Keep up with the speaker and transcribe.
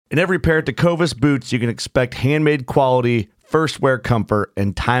In every pair of Tecovas boots, you can expect handmade quality, first wear comfort,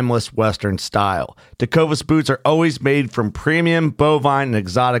 and timeless Western style. Tecovas boots are always made from premium, bovine, and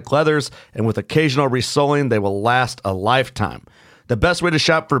exotic leathers, and with occasional resoling, they will last a lifetime. The best way to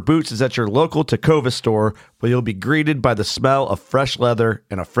shop for boots is at your local Tecovas store, where you'll be greeted by the smell of fresh leather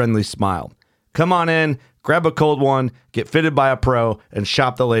and a friendly smile. Come on in, grab a cold one, get fitted by a pro, and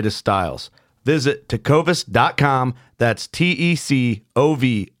shop the latest styles. Visit Tecovas.com, that's Tecovas.com,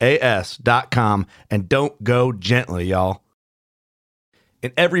 and don't go gently, y'all.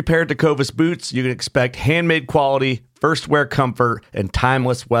 In every pair of Tecovas boots, you can expect handmade quality, first wear comfort, and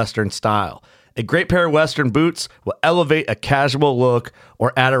timeless Western style. A great pair of Western boots will elevate a casual look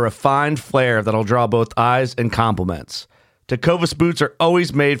or add a refined flair that'll draw both eyes and compliments. Tecovas boots are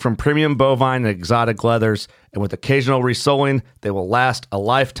always made from premium bovine and exotic leathers, and with occasional resoling, they will last a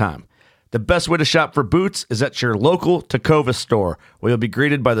lifetime. The best way to shop for boots is at your local Tecovas store, where you'll be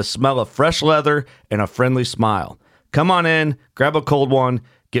greeted by the smell of fresh leather and a friendly smile. Come on in, grab a cold one,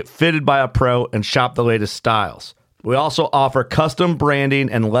 get fitted by a pro, and shop the latest styles. We also offer custom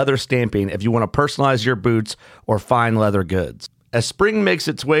branding and leather stamping if you want to personalize your boots or fine leather goods. As spring makes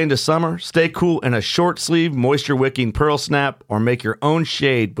its way into summer, stay cool in a short sleeve, moisture-wicking pearl snap, or make your own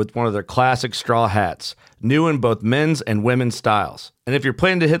shade with one of their classic straw hats, new in both men's and women's styles. And if you're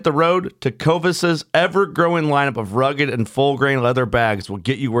planning to hit the road, Tecovas' ever-growing lineup of rugged and full-grain leather bags will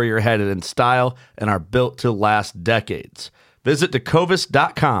get you where you're headed in style and are built to last decades. Visit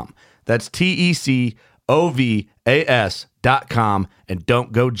Tecovas.com, that's Tecovas.com, and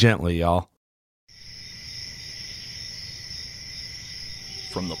don't go gently, y'all.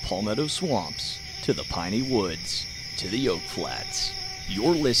 From the Palmetto Swamps to the Piney Woods to the Oak Flats,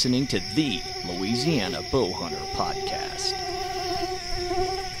 you're listening to the Louisiana Bowhunter Podcast.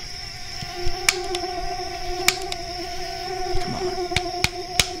 Come on.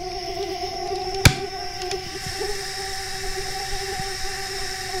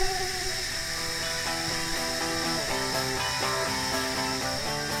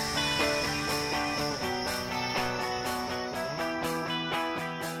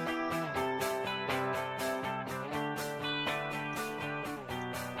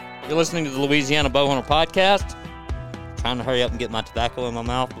 You're listening to the Louisiana Bowhunter Podcast. Trying to hurry up and get my tobacco in my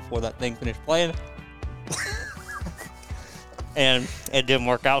mouth before that thing finished playing. And it didn't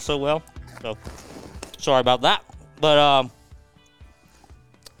work out so well. So, sorry about that. But,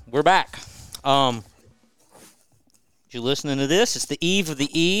 we're back. You're listening to this. It's the eve of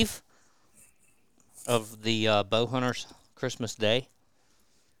the Bowhunters Christmas Day.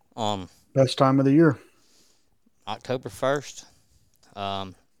 Best time of the year. October 1st.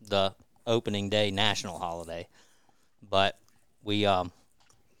 The opening day national holiday, but we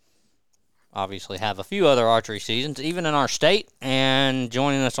obviously have a few other archery seasons even in our state, and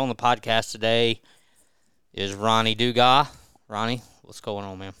joining us on the podcast today is Ronny Dugas. Ronny, what's going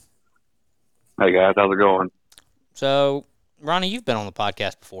on, man? Hey guys, how's it going? So Ronny, you've been on the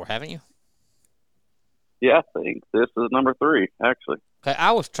podcast before, haven't you? Yeah, I think this is number 3 actually. Okay,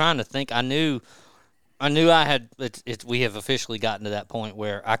 I was trying to think. I knew I had. We have officially gotten to that point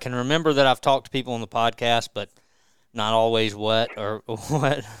where I can remember that I've talked to people on the podcast, but not always what or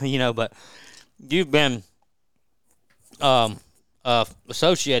what, But you've been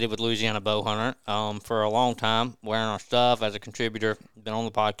associated with Louisiana Bowhunter for a long time, wearing our stuff as a contributor. Been on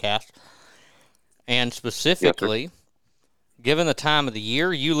the podcast, and specifically, given the time of the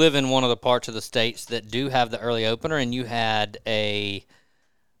year, you live in one of the parts of the states that do have the early opener, and you had a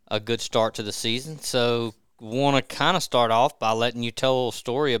good start to the season. So want to kind of start off by letting you tell a little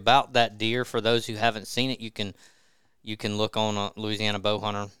story about that deer. For those who haven't seen it, you can look on Louisiana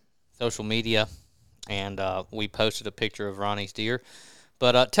Bowhunter social media, and we posted a picture of Ronny's deer.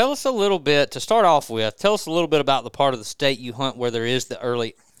 But tell us a little bit, to start off with, tell us a little bit about the part of the state you hunt where there is the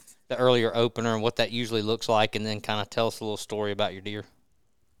earlier opener and what that usually looks like, and then kind of tell us a little story about your deer.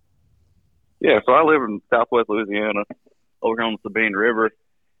 Yeah, so I live in southwest Louisiana, over here on the Sabine River.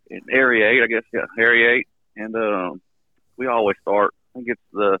 In Area 8, I guess, Area 8. And we always start, I think it's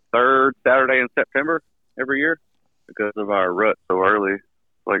the third Saturday in September every year because of our rut so early,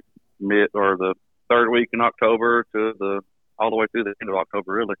 like mid or the third week in October to all the way through the end of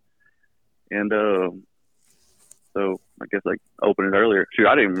October, really. And so I guess they opened it earlier. Shoot,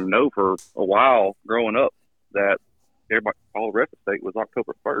 I didn't even know for a while growing up that everybody, all the rest of the state was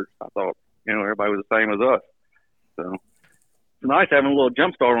October 1st. I thought, everybody was the same as us. So it's nice having a little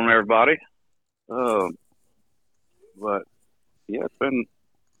jump start on everybody. But yeah, it's been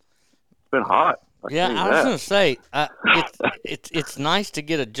hot. Yeah, I was going to say, it's nice to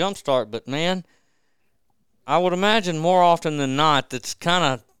get a jump start, but man, I would imagine more often than not, that's kind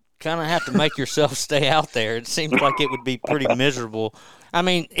of kind of have to make yourself stay out there. It seems like it would be pretty miserable. I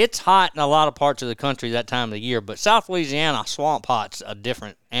mean, it's hot in a lot of parts of the country that time of the year, but South Louisiana, swamp hot's a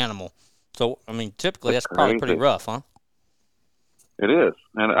different animal. So, I mean, typically that's probably pretty rough, huh? It is.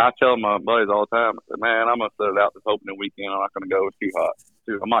 And I tell my buddies all the time, I say, man, I'm going to sit it out this opening weekend. I'm not going to go too hot.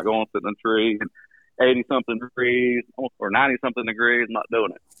 I'm not going to sit in a tree and 80-something degrees or 90-something degrees. I'm not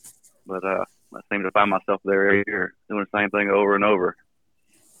doing it. But I seem to find myself there every year doing the same thing over and over.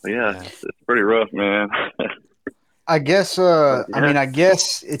 But yeah. It's pretty rough, man. I guess, I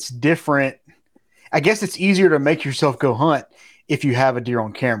guess it's different. I guess it's easier to make yourself go hunt if you have a deer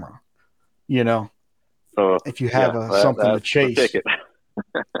on camera, you know, if you have something to chase.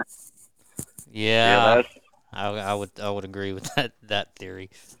 Yeah, I would agree with that theory.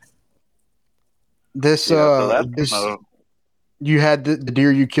 You had the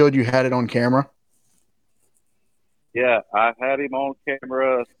deer you killed, you had it on camera? Yeah, I had him on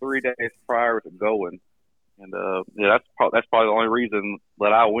camera 3 days prior to going. And that's probably the only reason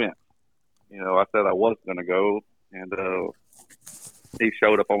that I went. You know, I said I was going to go, and he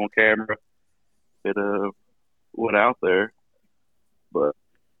showed up on camera. It went out there, but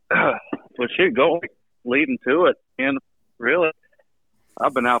going leading to it, and really,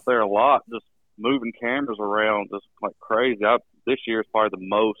 I've been out there a lot, just moving cameras around, just like crazy. This year is probably the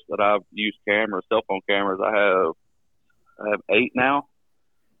most that I've used cameras, cell phone cameras. I have 8 now.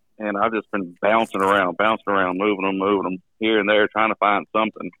 And I've just been bouncing around, moving them here and there, trying to find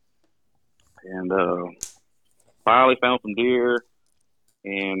something. And finally found some deer,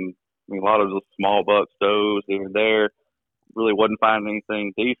 and a lot of those small buck does here and there. Really wasn't finding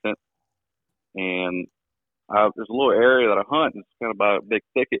anything decent. And there's a little area that I hunt, and it's kind of by a big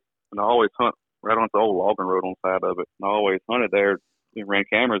thicket. And I always hunt right on the old logging road on the side of it. And I always hunted there and ran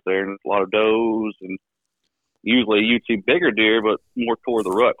cameras there, and there's a lot of does and usually you'd see bigger deer, but more toward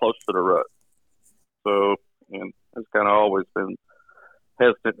the rut, closer to the rut. So, and I've kind of always been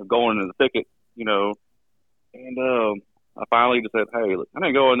hesitant of going in the thicket, you know. And I finally just said, hey, look, I'm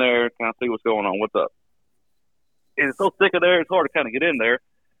going to go in there, kind of see what's going on, what's up. And it's so thick in there, it's hard to kind of get in there.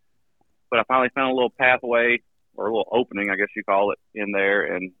 But I finally found a little pathway, or a little opening, I guess you call it, in there,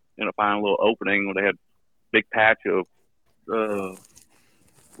 and ended up finding a little opening where they had a big patch of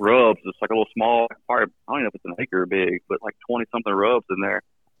rubs. It's like a little small, probably, I don't know if it's an acre big, but like 20-something rubs in there.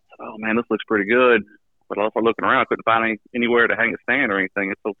 Oh, man, this looks pretty good. But also looking around, I couldn't find anywhere to hang a stand or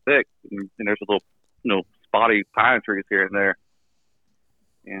anything. It's so thick. And there's a little, spotty pine trees here and there.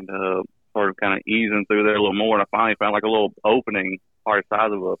 And sort of kind of easing through there a little more. And I finally found like a little opening, probably the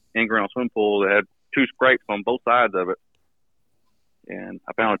size of a in-ground swim pool that had 2 scrapes on both sides of it. And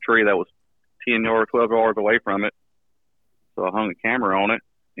I found a tree that was 10 yards, 12 yards away from it. So I hung the camera on it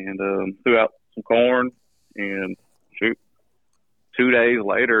and threw out some corn. And 2 days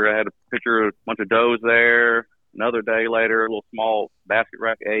later, I had a picture of a bunch of does there. Another day later, a little small basket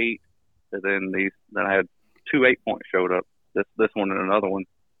rack 8. And then I had 2 8-point showed up. This one and another one.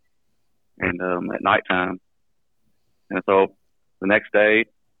 And at nighttime. And so the next day,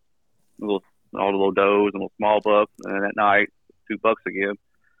 all the little does and little small bucks. And then at night, 2 bucks again.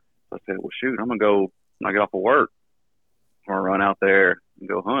 So I said, well, shoot, I'm going to go when I get off of work. I'm going to run out there and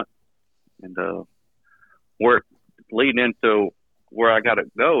go hunt. And we're leading into where I got to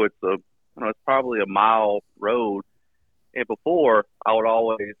go. It's probably a mile road. And before, I would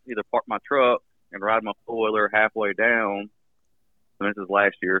always either park my truck and ride my four-wheeler halfway down. And this is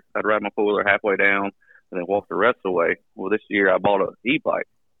last year. I'd ride my four-wheeler halfway down and then walk the rest of the way. Well, this year I bought an e-bike,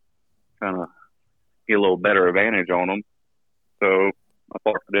 trying to get a little better advantage on them. So I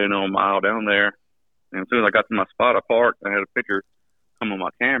parked it in on a mile down there. And as soon as I got to my spot, I parked. I had a picture come on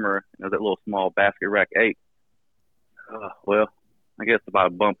my camera of that little small basket rack 8. Well, I guess if I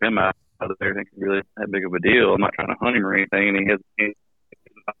bump him out of there, I think it's really that big of a deal. I'm not trying to hunt him or anything. And he's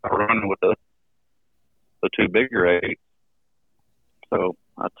not running with the 2 bigger 8. So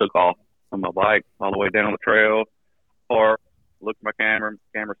I took off on my bike all the way down the trail, parked, looked at my camera's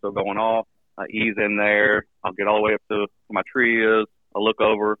still going off. I ease in there. I'll get all the way up to where my tree is. I look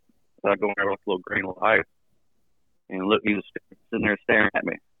over. I go in there with a little green light. And look, he's sitting there staring at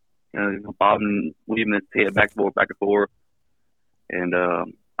me. And he's bobbing, weaving his head back and forth. And I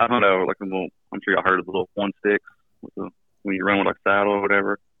hunt over like a little, I'm sure y'all heard of the little 1 stick when you run with like a saddle or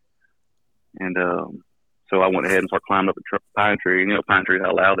whatever. And so I went ahead and started climbing up the pine tree. And pine trees,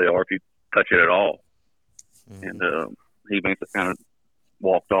 how loud they are if you touch it at all. Mm-hmm. And he basically kind of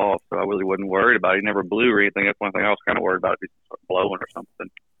walked off, so I really wasn't worried about it. He never blew or anything. That's one thing I was kind of worried about, if he started blowing or something.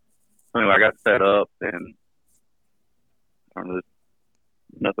 Anyway, I got set up, and I don't know,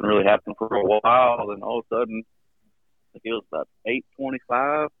 nothing really happened for a while. Then all of a sudden, think it was about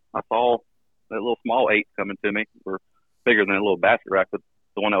 8:25. I saw that little small 8 coming to me. We're bigger than a little basket rack, but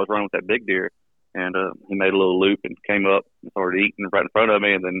the one that was running with that big deer. And he made a little loop and came up and started eating right in front of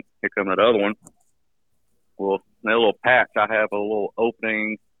me. And then here comes that other one. Well, in that little patch, I have a little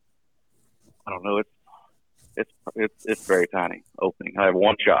opening. I don't know. It's very tiny opening. I have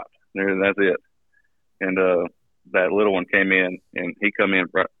one shot, and that's it. And that little one came in, and he come in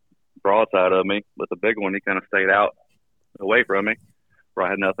broadside of me. But the big one, he kind of stayed out away from me, where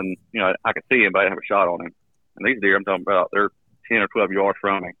I had nothing. I could see him, but I didn't have a shot on him. And these deer I'm talking about, they're 10 or 12 yards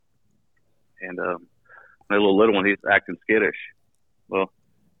from me. And that little one, he's acting skittish. Well,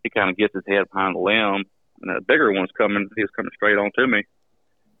 he kind of gets his head behind the limb, and that bigger one's coming. He's coming straight on to me,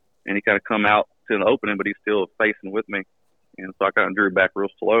 and he kind of come out to the opening, but he's still facing with me. And so I kind of drew back real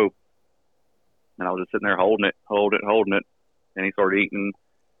slow, and I was just sitting there holding it, and he started eating.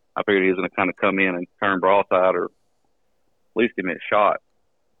 I figured he was going to kind of come in and turn broadside, or at least give me a shot.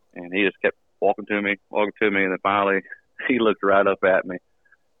 And he just kept walking to me, and then finally he looked right up at me.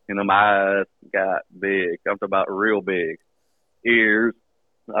 My eyes got big. I'm talking about real big. Ears,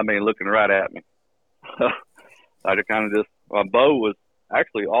 looking right at me. I just kind of my bow was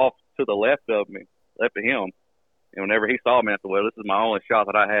actually off to the left of me, left of him. And whenever he saw me, I said, well, this is my only shot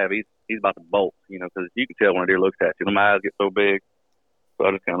that I have. He's about to bolt, because you can tell when a deer looks at you. My eyes get so big. So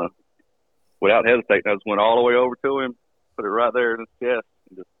I just kind of, without hesitating, I just went all the way over to him, put it right there in his chest,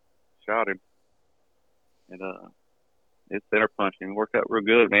 and just shot him. And, it center punched him. It worked out real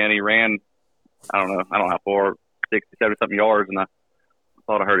good, man. He ran, I don't know how far, 60, 70-something yards, and I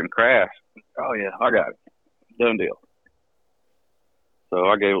thought I heard him crash. Oh, yeah, I got it. Done deal. So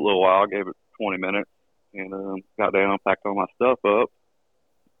I gave it a little while. I gave it 20 minutes, and got down, packed all my stuff up,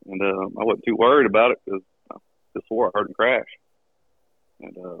 and I wasn't too worried about it because I just swore I heard him crash.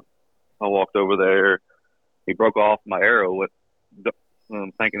 And I walked over there. He broke off my arrow with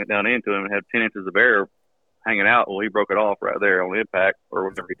thinking it down into him and had 10 inches of air hanging out. Well, he broke it off right there on impact, or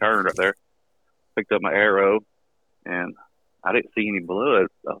whenever he turned right there. Picked up my arrow, and I didn't see any blood.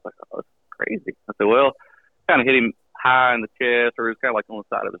 I was like, oh, that's crazy. I said, well, kind of hit him high in the chest, or it was kind of like on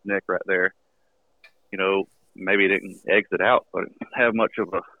the side of his neck right there. Maybe he didn't exit out, but it didn't have much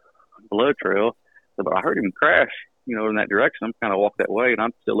of a blood trail. But I heard him crash, in that direction. I'm kind of walked that way, and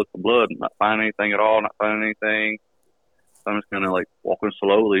I'm still looking for blood, not finding anything at all, not finding anything. So I'm just kind of like walking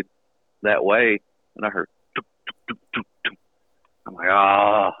slowly that way, and I heard, I'm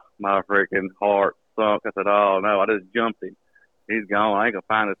like, my freaking heart sunk. I said, oh, no, I just jumped him. He's gone. I ain't going to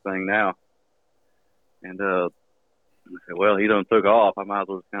find this thing now. And I said, well, he done took off. I might as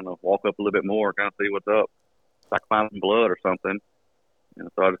well just kind of walk up a little bit more, kind of see what's up. If I can find some blood or something. And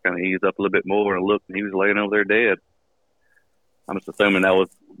so I just kind of eased up a little bit more and looked, and he was laying over there dead. I'm just assuming that was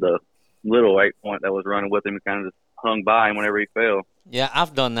the little 8-point that was running with him. He kind of just hung by him whenever he fell. Yeah,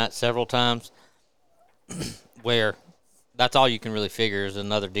 I've done that several times where that's all you can really figure is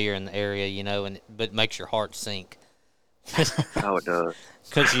another deer in the area, but it makes your heart sink. Oh, it does.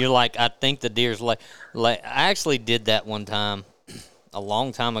 Because you're like, I think the deer's like, I actually did that one time a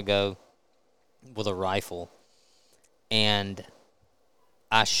long time ago with a rifle, and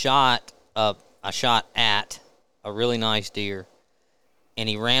I shot at a really nice deer, and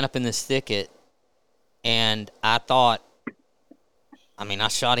he ran up in this thicket, and I thought, I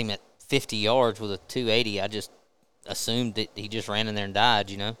shot him at 50 yards with a .280. I just assumed that he just ran in there and died,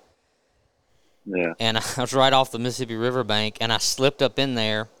 Yeah. And I was right off the Mississippi River bank, and I slipped up in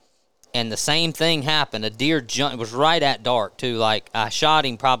there, and the same thing happened. A deer jumped. It was right at dark, too. Like, I shot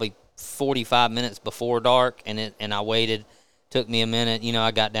him probably 45 minutes before dark, and I waited. Took me a minute.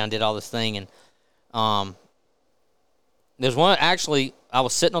 I got down, did all this thing, and there's one, actually, I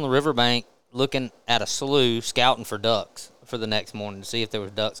was sitting on the riverbank looking at a slough, scouting for ducks for the next morning to see if there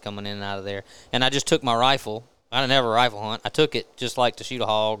was ducks coming in and out of there. And I just took my rifle. I didn't have a rifle hunt. I took it just like to shoot a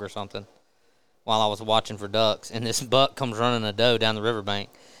hog or something while I was watching for ducks. And this buck comes running a doe down the riverbank.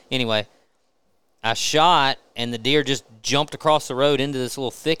 Anyway, I shot, and the deer just jumped across the road into this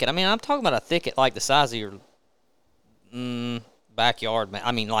little thicket. I'm talking about a thicket like the size of your backyard.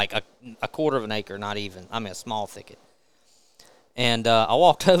 Like a quarter of an acre, not even. A small thicket. And I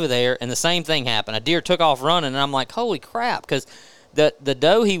walked over there, and the same thing happened. A deer took off running, and I'm like, holy crap, because the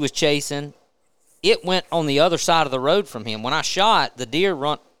doe he was chasing, it went on the other side of the road from him. When I shot, the deer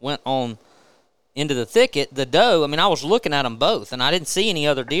went on into the thicket. The doe, I was looking at them both, and I didn't see any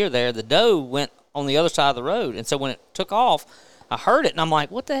other deer there. The doe went on the other side of the road, and so when it took off, I heard it, and I'm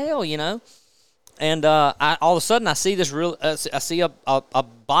like, what the hell, And all of a sudden, I see this I see a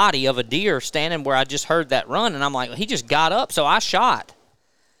body of a deer standing where I just heard that run, and I'm like, he just got up, so I shot.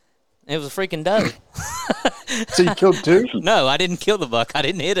 It was a freaking doe. So you killed 2? No, I didn't kill the buck. I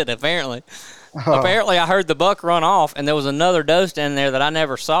didn't hit it, apparently. Oh. Apparently, I heard the buck run off, and there was another doe standing there that I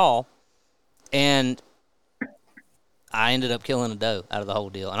never saw, and I ended up killing a doe out of the whole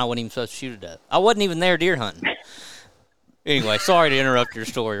deal, and I wasn't even supposed to shoot a doe. I wasn't even there deer hunting. Anyway, sorry to interrupt your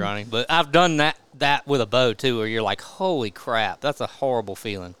story, Ronnie, but I've done that with a bow, too, where you're like, holy crap, that's a horrible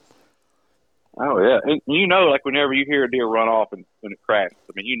feeling. Oh, yeah. And you know, like, whenever you hear a deer run off and when it crashes,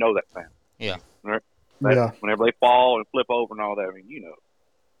 I mean, you know that sound. Yeah. Right? Yeah. Whenever they fall and flip over and all that, I mean, you know.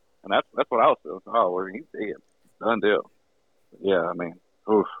 And that's what I was feeling. Oh, well, you see it. Done deal. Yeah, I mean,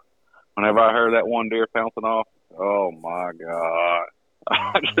 oof. Whenever I heard that one deer pouncing off, oh, my God.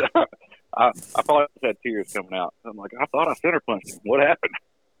 I probably just had tears coming out. I'm like, I thought I center punched him. What happened?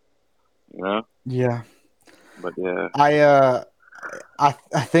 You know? Yeah. But, yeah. I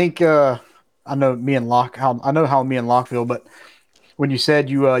think I know me and Locke. I know how me and Locke feel, but when you said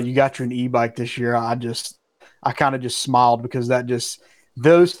you got your e-bike this year, I kind of just smiled because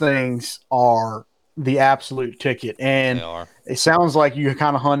those things are the absolute ticket, and They are. It sounds like you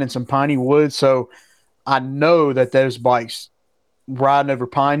kind of hunt in some piney woods, so I know that those bikes riding over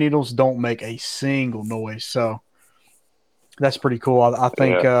pine needles don't make a single noise. So that's pretty cool. I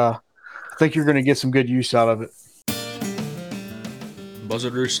think I think you're going to get some good use out of it.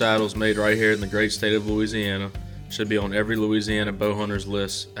 Buzzard Roost saddles made right here in the great state of Louisiana should be on every Louisiana bow hunter's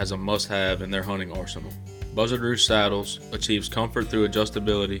list as a must-have in their hunting arsenal. Buzzard Roost saddles achieves comfort through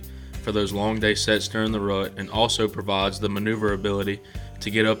adjustability for those long day sets during the rut and also provides the maneuverability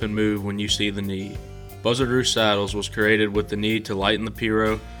to get up and move when you see the need. Buzzard Roost saddles was created with the need to lighten the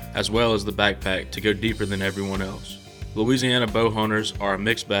Piro as well as the backpack to go deeper than everyone else. Louisiana bow hunters are a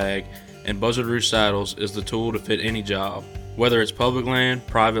mixed bag, and Buzzard Roost saddles is the tool to fit any job. Whether it's public land,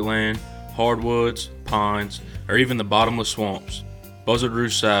 private land, hardwoods, pines, or even the bottomless swamps, Buzzard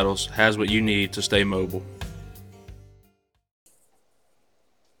Roost saddles has what you need to stay mobile.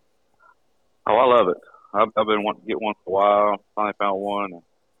 Oh, I love it. I've been wanting to get one for a while. Finally found one. And,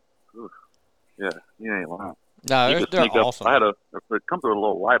 oof, yeah, you ain't lying. No, they're awesome. I had it comes with a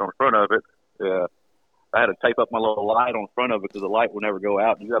little light on the front of it. Yeah, I had to tape up my little light on the front of it because the light will never go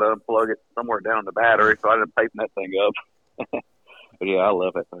out. You got to unplug it somewhere down the battery, so I didn't tape that thing up. But yeah, I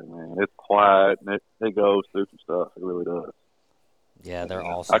love that thing, man. It's quiet and it goes through some stuff. It really does. Yeah, they're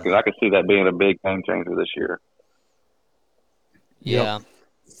awesome. I could see that being a big game changer this year. Yeah.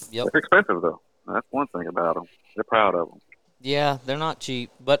 Yep. They're expensive though. That's one thing about them. They're proud of them. Yeah, they're not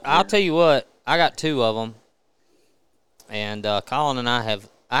cheap. But I'll tell you what, I got 2 of them, and Colin and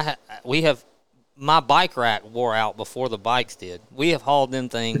we have. My bike rack wore out before the bikes did. We have hauled them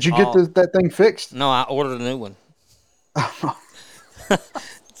things. Did you get that thing fixed? No, I ordered a new one.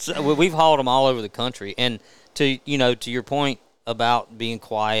 So we've hauled them all over the country. And to your point about being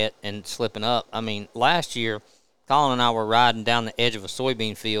quiet and slipping up, I mean, last year, Colin and I were riding down the edge of a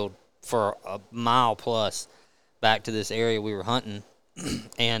soybean field for a mile plus back to this area we were hunting.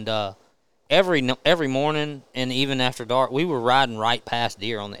 And every morning and even after dark, we were riding right past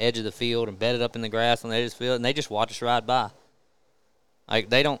deer on the edge of the field and bedded up in the grass on the edge of the field, and they just watch us ride by. Like,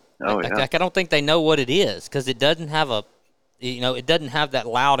 they don't I don't think they know what it is because it doesn't have it doesn't have that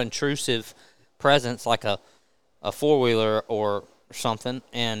loud, intrusive presence like a four-wheeler or something,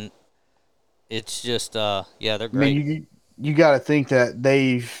 and it's just, they're great. I mean, you got to think that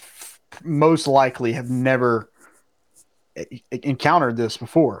they've most likely have never encountered this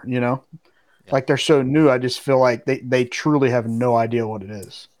before, Like, they're so new, I just feel like they truly have no idea what it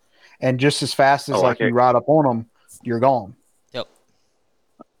is. And just as fast as, you ride up on them, you're gone. Yep.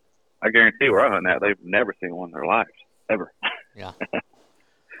 I guarantee where I hunt at, they've never seen one in their lives, ever. Yeah.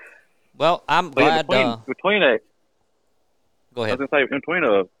 Well, I'm glad. Between a Go ahead. I was going to say, between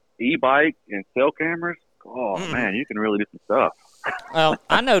a e-bike and cell cameras, man, you can really do some stuff. Well,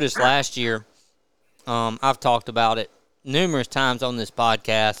 I noticed last year, I've talked about it numerous times on this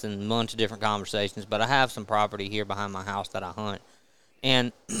podcast and a bunch of different conversations, but I have some property here behind my house that I hunt.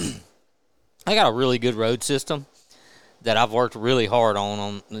 And I got a really good road system that I've worked really hard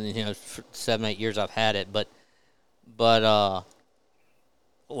on 7-8 years I've had it. But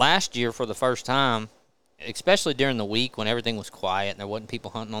last year, for the first time, especially during the week when everything was quiet and there wasn't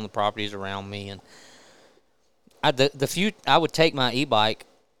people hunting on the properties around me, and I would take my e-bike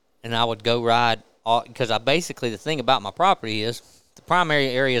and I would go ride, because the thing about my property is the primary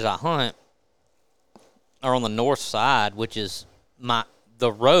areas I hunt are on the north side, which is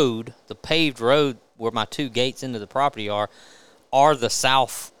the paved road where my 2 gates into the property are the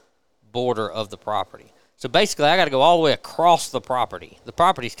south border of the property. So basically, I got to go all the way across the property. The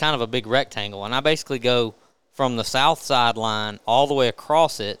property's kind of a big rectangle, and I basically go from the south sideline all the way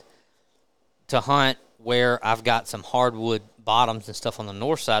across it to hunt where I've got some hardwood bottoms and stuff on the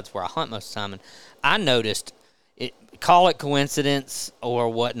north sides where I hunt most of the time, and I noticed it. Call it coincidence or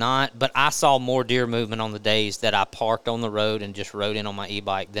whatnot, but I saw more deer movement on the days that I parked on the road and just rode in on my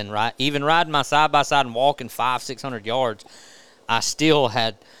e-bike than even riding my side-by-side and walking 500-600 yards. I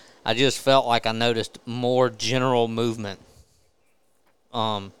just felt like I noticed more general movement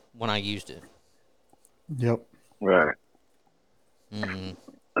when I used it. Yep. Right. Mm.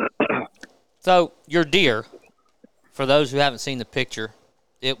 So your deer, for those who haven't seen the picture,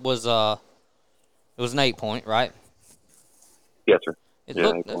 it was an 8-point, right? Yes, sir. It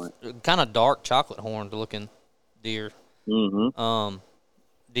looked kind of dark, chocolate horned looking deer. Mm-hmm.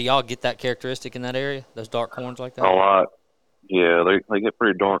 Do y'all get that characteristic in that area? Those dark horns like that? A lot. Yeah, they get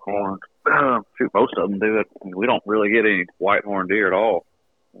pretty dark horned. Shoot, most of them do it. We don't really get any white horned deer at all.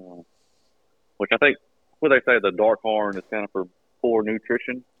 Which I think, what they say, the dark horn is kind of for poor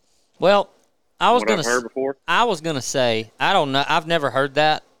nutrition. Well, I was gonna say, I don't know. I've never heard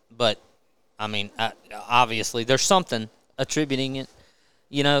that, but I mean, obviously there's something attributing it,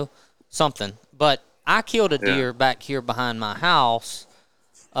 something. But I killed a deer back here behind my house,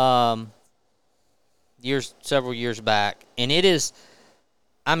 several years back, and it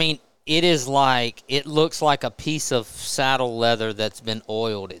looks like a piece of saddle leather that's been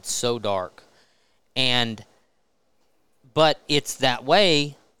oiled. It's so dark, but it's that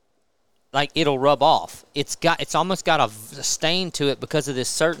way. Like, it'll rub off. It's almost got a stain to it because of this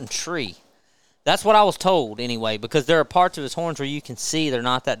certain tree. That's what I was told anyway, because there are parts of his horns where you can see they're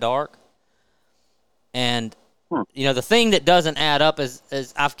not that dark. And, the thing that doesn't add up is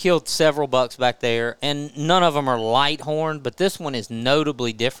I've killed several bucks back there, and none of them are light horned, but this one is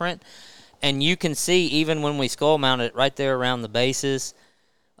notably different. And you can see, even when we skull mounted it right there around the bases,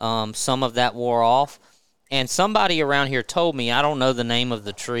 some of that wore off. And somebody around here told me, I don't know the name of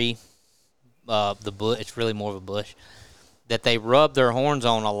the tree, the bush, it's really more of a bush, that they rub their horns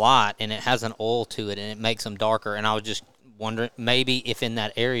on a lot, and it has an oil to it, and it makes them darker. And I was just wondering, maybe if in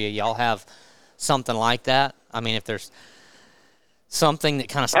that area y'all have something like that. I mean, if there's something that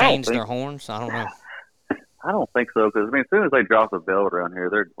kind of stains their horns, I don't know. I don't think so, because as soon as they drop the velvet around here,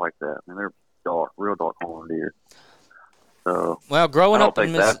 they're like that. I mean, they're dark, real dark horned deer. So, well, growing up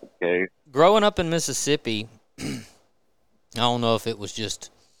in Mississippi, I don't know if it was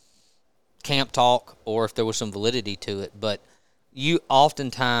just camp talk or if there was some validity to it, but you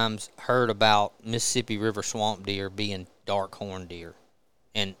oftentimes heard about Mississippi River swamp deer being dark horned deer,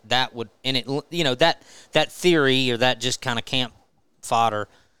 and that theory, or that just kind of camp fodder,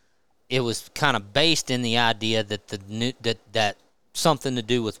 it was kind of based in the idea that that something to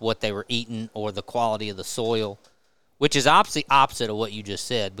do with what they were eating or the quality of the soil, which is obviously opposite of what you just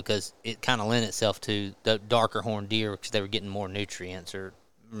said, because it kind of lent itself to the darker horned deer because they were getting more nutrients or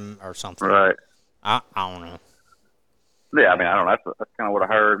something. Right. I don't know. Yeah, I mean, I don't know. That's kind of what I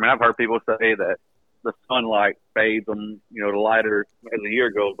heard. I mean, I've heard people say that the sunlight fades them, the lighter as the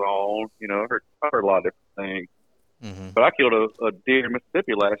year goes on. I've heard a lot of different things. Mm-hmm. But I killed a deer in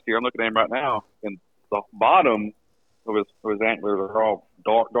Mississippi last year. I'm looking at him right now, and the bottom of his antlers are all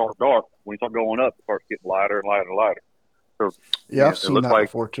dark, dark, dark. When you start going up, it starts getting lighter and lighter and lighter. So, yeah, I've seen that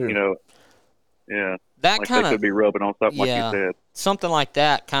before too. Yeah. That like kind of could be rubbing on something, like you said. Something like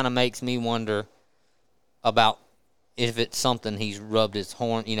that kind of makes me wonder about if it's something he's rubbed his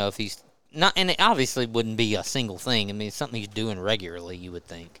horn. If he's not, and it obviously wouldn't be a single thing. I mean, it's something he's doing regularly, you would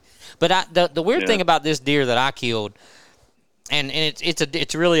think. But the weird thing about this deer that I killed, and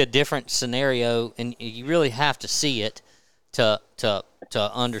it's really a different scenario, and you really have to see it to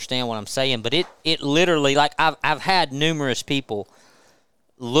understand what I'm saying. But it literally, like, I've had numerous people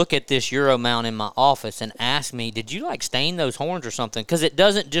look at this Euro mount in my office and ask me, did you stain those horns or something? Because it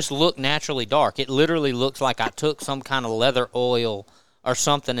doesn't just look naturally dark. It literally looks like I took some kind of leather oil or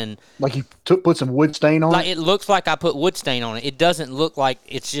something and you put some wood stain on it. It looks like I put wood stain on it. It doesn't look like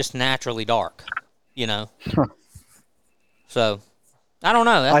it's just naturally dark, Huh. So I don't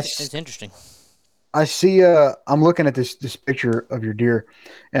know. It's interesting. I see. I'm looking at this picture of your deer,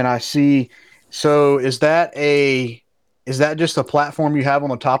 and I see. So is that just a platform you have on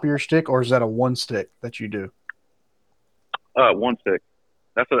the top of your stick, or is that a one stick that you do? One stick.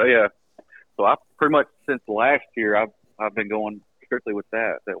 Yeah. So I pretty much since last year I've been going strictly with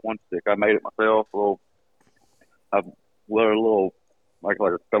that one stick. I made it myself. I've welded a little like a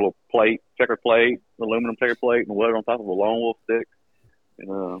little plate, checker plate, aluminum checker plate, and welded on top of a lone wolf stick,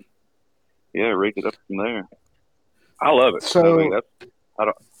 and rigged it up from there. I love it. So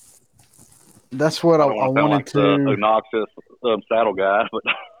that's what I wanted to. Obnoxious saddle guy, but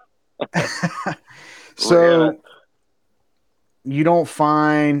so you don't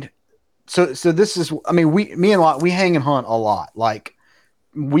find So this is, I mean, me and Lot, we hang and hunt a lot. Like,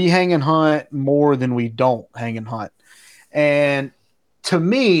 we hang and hunt more than we don't hang and hunt. And to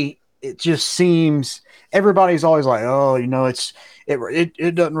me, it just seems everybody's always like, oh,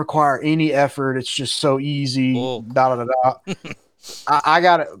 it doesn't require any effort. It's just so easy. Oh. Da da da da. I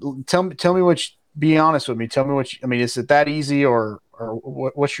gotta tell me what. Be honest with me. Tell me what. I mean, is it that easy, or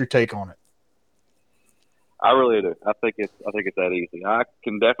what's your take on it? I really do. I think it's that easy. I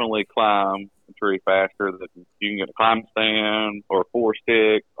can definitely climb a tree faster than you can get a climb stand or a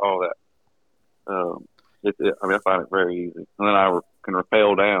 4-stick, all that. I find it very easy, and then I can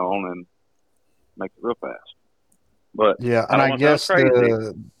rappel down and make it real fast. But yeah, and I guess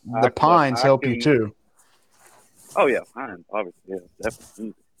the pines help you too. Oh yeah, pines obviously, yeah, definitely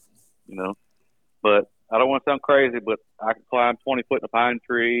easy, you know. But I don't want to sound crazy, but I can climb 20 foot in a pine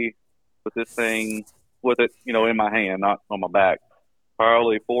tree with this thing, with it, in my hand, not on my back,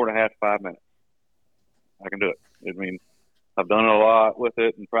 probably 4.5 to 5 minutes. I can do it. I mean, I've done it a lot with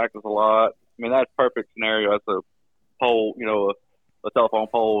it and practiced a lot. I mean, that's a perfect scenario. That's a pole, a telephone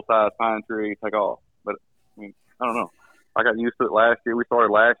pole size pine tree, take off. But, I mean, I don't know. I got used to it last year. We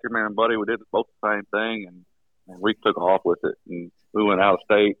started last year, man and buddy. We did both the same thing, and we took off with it. And we went out of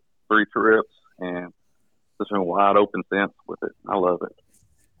state 3 trips, and just been wide open since with it. I love it.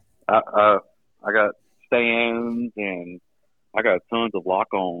 I got stands, and I got tons of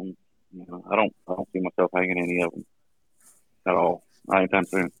lock-ons. I don't see myself hanging any of them at all. Not anytime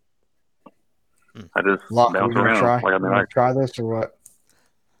soon. I just bounce around. Try this or what?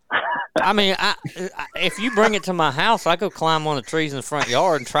 I mean, if you bring it to my house, I go climb one of the trees in the front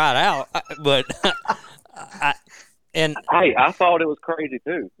yard and try it out. Hey, I thought it was crazy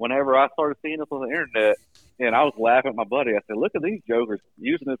too. Whenever I started seeing this on the internet, and I was laughing at my buddy, I said, "Look at these jokers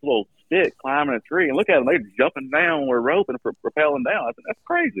using this little stick climbing a tree, and look at them, they're jumping down with a rope and rappelling down." I said, "That's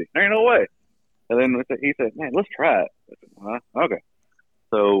crazy. There ain't no way." And then he said, "Man, let's try it." I said, "Okay."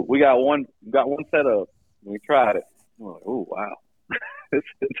 So we got one set up. And we tried it. I'm like, "Oh wow, it's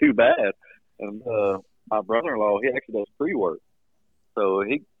too bad." And my brother-in-law, he actually does pre-work, so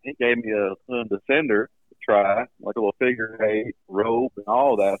he gave me a descender to try, like a little figure 8 rope and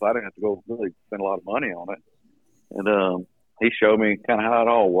all that. So I didn't have to go really spend a lot of money on it. And he showed me kind of how it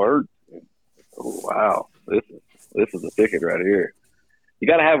all worked. And, oh wow, this is a ticket right here. You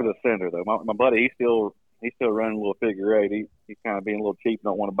got to have a descender though. My buddy, he's still running a little figure 8. He's kind of being a little cheap.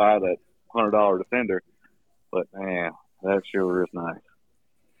 Don't want to buy that $100 descender, but man, that sure is nice.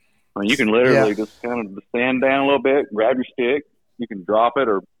 I mean, you can literally just kind of stand down a little bit, grab your stick. You can drop it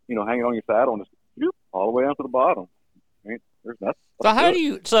or hang it on your saddle and just all the way down to the bottom. I mean, there's nothing. So how do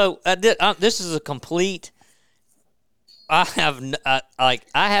you? So this is a complete. I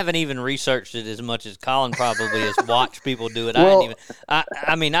haven't even researched it as much as Colin probably has watched people do it. Well, how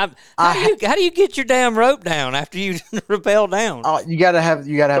do you get your damn rope down after you rappel down? You gotta have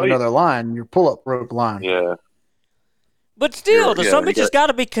another line, your pull-up rope line. Yeah. But still, some of it just got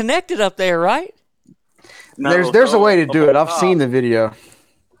to be connected up there, right? No, there's a way to do it. I've seen the video.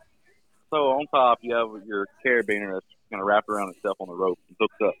 So on top, you have your carabiner that's kind of wrapped around itself on the rope and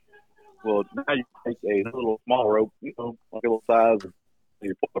hooks up. Well, now you take a little small rope, like a little size of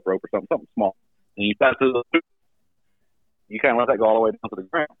your pull-up rope or something small, and you tie it to the loop. You kind of let that go all the way down to the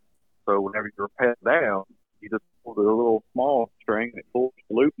ground. So whenever you rappel down, you just pull the little small string and it pulls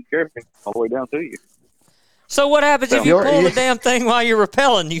the loop and carabiner all the way down to you. So what happens if you pull the damn thing while you're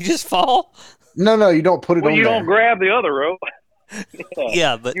rappelling? You just fall? No, you don't put it on there. Well, you don't grab the other rope.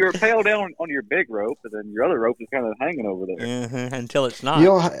 Yeah, but you rappel down on your big rope, and then your other rope is kind of hanging over there until it's not.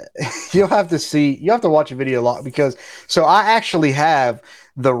 You'll have to see. You have to watch a video a lot because. So I actually have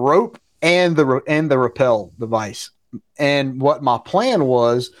the rope and the rappel device, and what my plan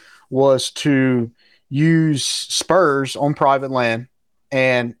was to use spurs on private land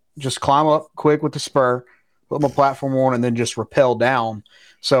and just climb up quick with the spur, put my platform on, and then just rappel down.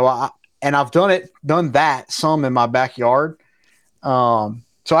 So I've done that some in my backyard.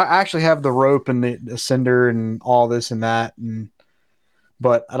 So I actually have the rope and the sender and all this and that,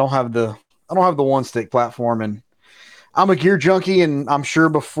 but I don't have the 1-stick platform, and I'm a gear junkie, and I'm sure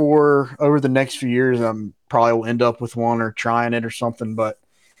over the next few years, I'm probably will end up with one or trying it or something. But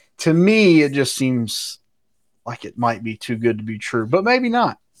to me, it just seems like it might be too good to be true, but maybe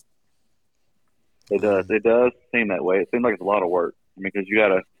not. It does seem that way. It seems like it's a lot of work. I mean, because you got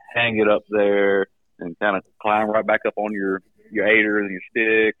to hang it up there and kind of climb right back up on your aiders and your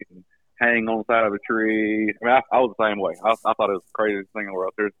stick and hang on the side of a tree. I mean, I was the same way. I thought it was the craziest thing in the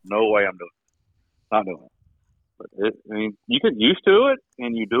world. There's no way I'm doing it. Not doing it. But you get used to it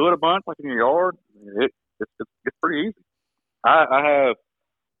and you do it a bunch, like in your yard. It's pretty easy. I have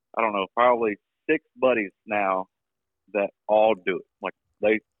I don't know, probably 6 buddies now that all do it. Like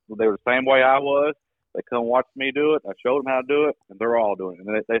they were the same way I was. They come watch me do it. I showed them how to do it, and they're all doing it.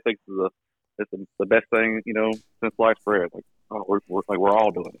 And they think it's the best thing, since sliced bread. Like, oh, we're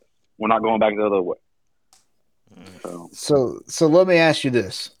all doing it. We're not going back the other way. So let me ask you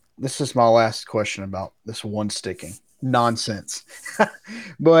this. This is my last question about this one sticking nonsense.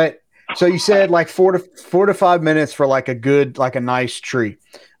 But so you said like 4 to 5 minutes for like a nice tree.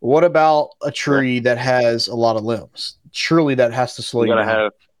 What about a tree that has a lot of limbs? Surely that has to slow you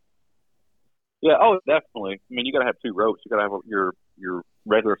down. Definitely. I mean, you got to have 2 ropes. You got to have your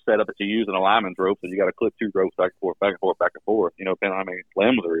regular setup that you use in a lineman's rope, so you got to clip 2 ropes back and forth, back and forth, back and forth. Depending on how many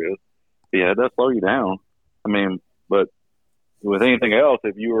limbs there is. But yeah, it does slow you down. I mean, but with anything else,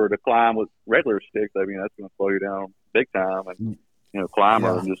 if you were to climb with regular sticks, I mean, that's going to slow you down big time. And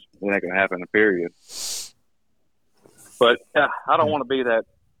climber, it ain't going to happen. Period. But yeah, I don't want to be that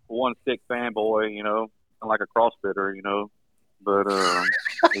one stick fanboy, like a CrossFitter, But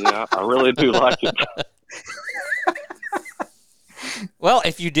yeah, I really do like it. Well,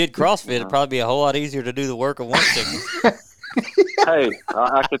 if you did CrossFit, it'd probably be a whole lot easier to do the work of one stick. Hey,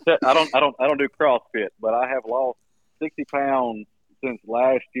 I could tell, I don't do CrossFit, but I have lost 60 pounds since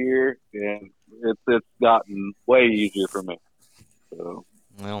last year, and it's gotten way easier for me. So,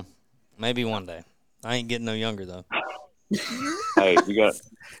 well, maybe one day. I ain't getting no younger though. Hey, you got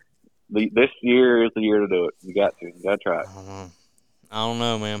this year is the year to do it. You got to try it. I don't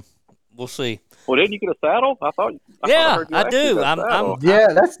know, man. We'll see. Well, didn't you get a saddle? I heard you I do.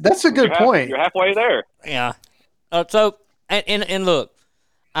 That's a good point. You're halfway there. Yeah. So and look,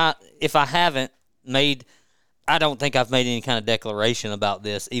 if I haven't made, I don't think I've made any kind of declaration about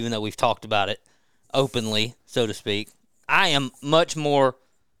this, even though we've talked about it openly, so to speak. I am much more.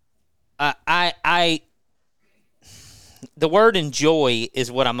 The word enjoy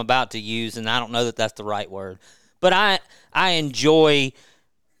is what I'm about to use, and I don't know that that's the right word. But I enjoy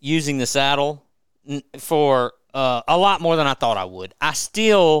using the saddle for a lot more than I thought I would. I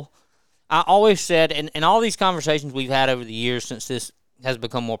always said, and all these conversations we've had over the years since this has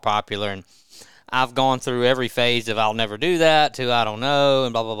become more popular, and I've gone through every phase of I'll never do that to I don't know,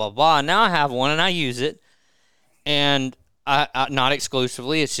 and blah, blah, blah, blah. And now I have one, and I use it. And I not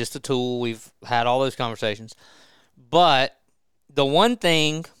exclusively. It's just a tool. We've had all those conversations. But the one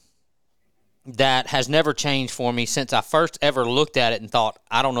thing that has never changed for me since I first ever looked at it and thought,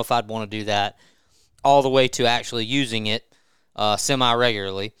 I don't know if I'd want to do that, all the way to actually using it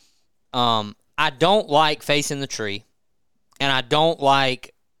semi-regularly. I don't like facing the tree, and I don't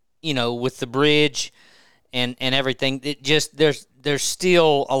like, with the bridge and everything. It just there's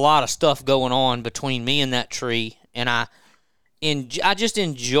still a lot of stuff going on between me and that tree, and I just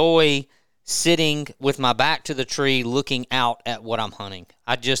enjoy sitting with my back to the tree looking out at what I'm hunting.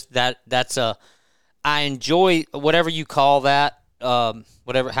 I enjoy whatever you call that,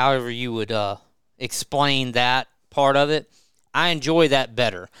 however you would explain that part of it. I enjoy that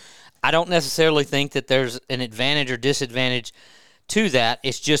better. I don't necessarily think that there's an advantage or disadvantage to that.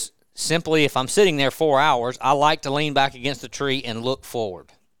 It's just simply if I'm sitting there 4 hours, I like to lean back against the tree and look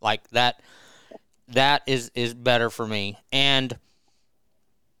forward. Like that is better for me. And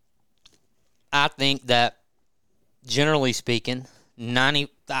I think that generally speaking,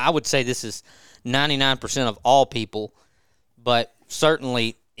 I would say this is 99% of all people, but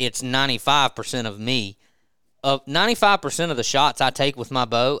certainly it's 95% of me. Of 95% of the shots I take with my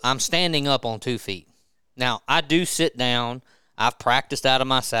bow, I'm standing up on 2 feet. Now, I do sit down. I've practiced out of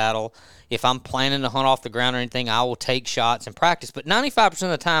my saddle. If I'm planning to hunt off the ground or anything, I will take shots and practice. But 95%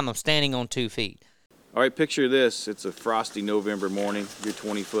 of the time, I'm standing on 2 feet. All right, picture this. It's a frosty November morning. You're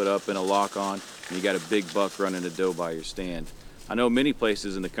 20 foot up in a lock-on, and you got a big buck running a doe by your stand. I know many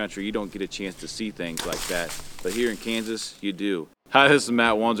places in the country you don't get a chance to see things like that, but here in Kansas, you do. Hi, this is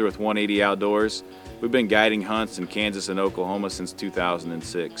Matt Wanzer with 180 Outdoors. We've been guiding hunts in Kansas and Oklahoma since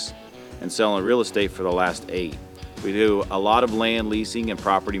 2006 and selling real estate for the last 8. We do a lot of land leasing and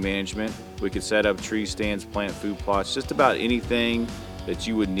property management. We could set up tree stands, plant food plots, just about anything that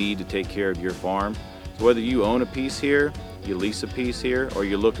you would need to take care of your farm. So whether you own a piece here, you lease a piece here, or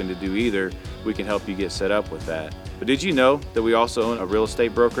you're looking to do either, we can help you get set up with that. But did you know that we also own a real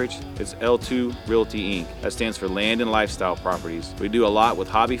estate brokerage? It's L2 Realty Inc. That stands for Land and Lifestyle Properties. We do a lot with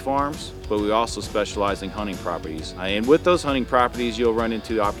hobby farms, but we also specialize in hunting properties. And with those hunting properties, you'll run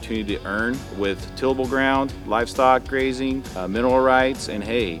into the opportunity to earn with tillable ground, livestock grazing, mineral rights, and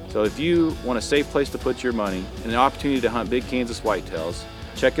hay. So if you want a safe place to put your money and an opportunity to hunt big Kansas whitetails,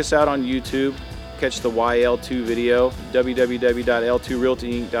 check us out on YouTube. Catch the YL2 video,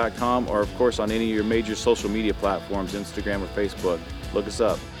 www.l2realtyinc.com, or of course on any of your major social media platforms, Instagram or Facebook. Look us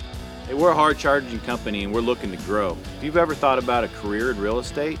up. Hey, we're a hard-charging company and we're looking to grow. If you've ever thought about a career in real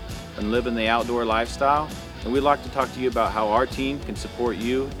estate and living the outdoor lifestyle, then we'd like to talk to you about how our team can support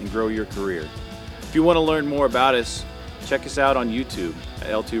you and grow your career. If you want to learn more about us, check us out on YouTube at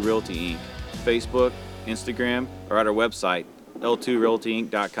L2 Realty Inc., Facebook, Instagram, or at our website,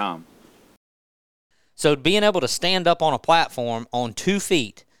 l2realtyinc.com. So being able to stand up on a platform on 2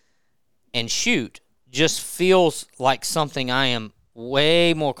 feet and shoot just feels like something I am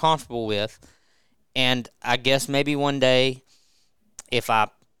way more comfortable with. And I guess maybe one day if I,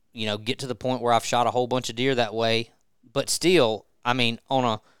 get to the point where I've shot a whole bunch of deer that way, but still, I mean,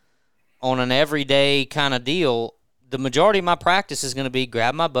 on an everyday kind of deal, the majority of my practice is going to be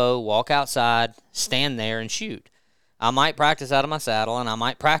grab my bow, walk outside, stand there, and shoot. I might practice out of my saddle, and I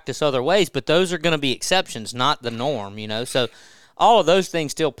might practice other ways, but those are going to be exceptions, not the norm, So all of those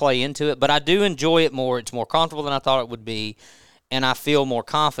things still play into it, but I do enjoy it more. It's more comfortable than I thought it would be, and I feel more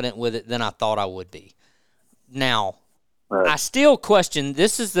confident with it than I thought I would be. Now, I still question,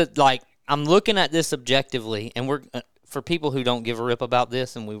 I'm looking at this objectively, and we're for people who don't give a rip about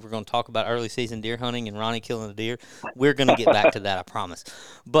this, and we were going to talk about early season deer hunting and Ronny killing the deer, we're going to get back to that, I promise.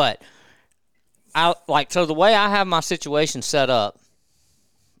 But so the way I have my situation set up,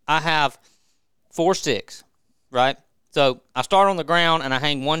 I have 4 sticks, right? So I start on the ground and I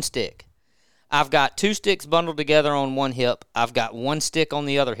hang 1 stick. I've got 2 sticks bundled together on one hip. I've got 1 stick on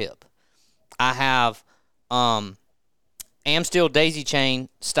the other hip. I have Amsteel daisy chain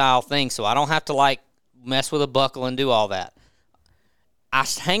style thing, so I don't have to mess with a buckle and do all that. I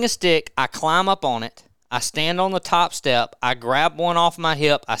hang a stick, I climb up on it, I stand on the top step, I grab one off my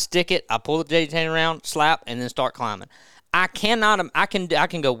hip, I stick it, I pull the daisy chain around, slap, and then start climbing. I can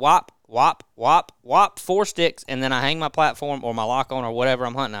go whop, whop, whop, whop, 4 sticks, and then I hang my platform or my lock on or whatever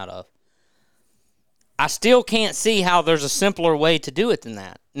I'm hunting out of. I still can't see how there's a simpler way to do it than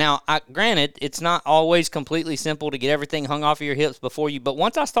that. Now, granted, it's not always completely simple to get everything hung off of your hips but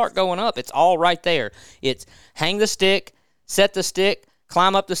once I start going up, it's all right there. It's hang the stick, set the stick,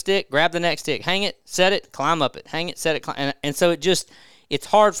 climb up the stick, grab the next stick, hang it, set it, climb up it, hang it, set it, and so it's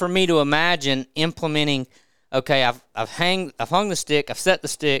hard for me to imagine implementing, okay, I've hung the stick, I've set the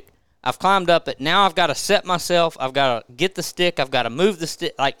stick, I've climbed up it, now I've got to set myself, I've got to get the stick, I've got to move the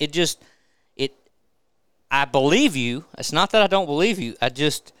stick, I believe you. It's not that I don't believe you.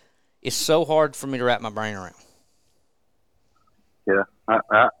 It's so hard for me to wrap my brain around. Yeah,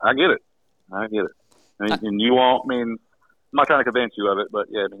 I get it. I get it. And you won't, I'm not trying to convince you of it, but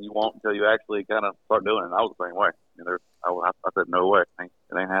yeah, you won't until you actually kind of start doing it. I was the same way. I said, no way. It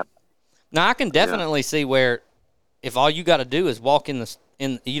ain't happening. Now, I can definitely see where if all you got to do is walk in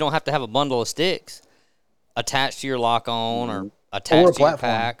you don't have to have a bundle of sticks attached to your lock on or attached to your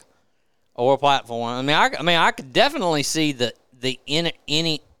pack. Or a platform. I could definitely see the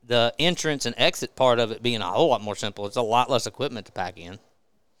entrance and exit part of it being a whole lot more simple. It's a lot less equipment to pack in.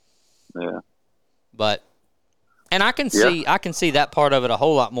 Yeah. And I can see that part of it a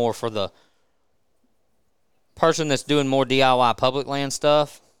whole lot more for the person that's doing more DIY public land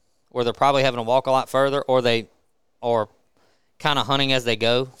stuff, where they're probably having to walk a lot further, or they are kind of hunting as they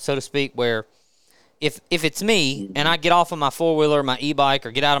go, so to speak, where if it's me and I get off of my 4-wheeler, my e-bike,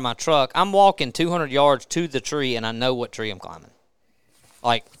 or get out of my truck, I'm walking 200 yards to the tree, and I know what tree I'm climbing.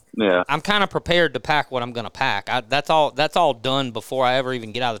 I'm kind of prepared to pack what I'm going to pack. That's all done before I ever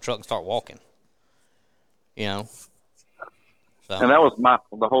even get out of the truck and start walking. So. And that was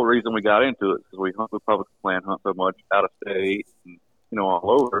the whole reason we got into it, because we public land hunt so much out of state and all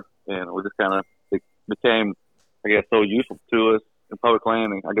over, and we just kind of became, I guess, so useful to us in public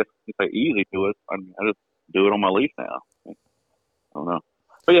land, and I guess you say easy to us. I just do it on my lease now. I don't know.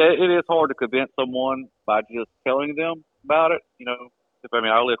 But yeah, it is hard to convince someone by just telling them about it. If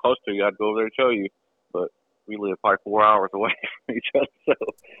I live close to you, I'd go over there and show you. But we live probably 4 hours away from each other, so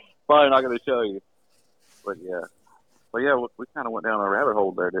probably not going to show you. But yeah. We kind of went down a rabbit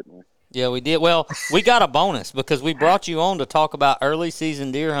hole there, didn't we? Yeah, we did. Well, we got a bonus because we brought you on to talk about early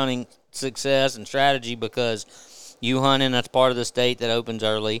season deer hunting success and strategy, because you hunt in that's part of the state that opens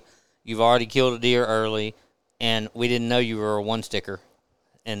early. You've already killed a deer early, and we didn't know you were a 1-sticker.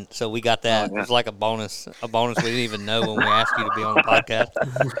 And so we got that. It was like a bonus we didn't even know when we asked you to be on the podcast.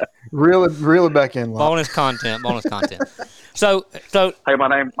 Reel it back in. Bonus content. So hey, my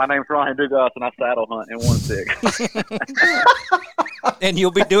name's Ronny Dugas, and I saddle hunt in 1 stick. And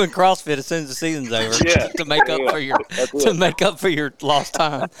you'll be doing CrossFit as soon as the season's over to make up for your lost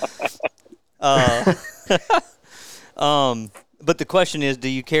time. But the question is, do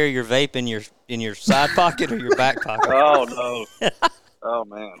you carry your vape in your side pocket or your back pocket? Oh no. Oh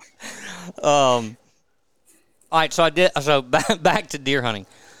man. All right, so back to deer hunting.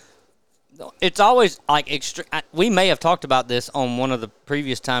 it's always like we may have talked about this on one of the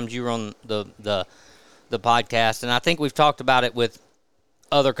previous times you were on the podcast, and I think we've talked about it with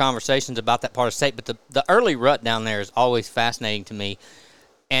other conversations about that part of the state. But the early rut down there is always fascinating to me.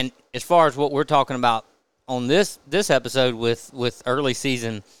 And as far as what we're talking about on this episode with early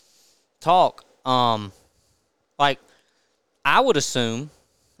season talk, like I would assume,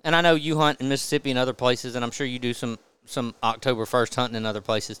 and I know you hunt in Mississippi and other places, and I'm sure you do some October 1st hunting in other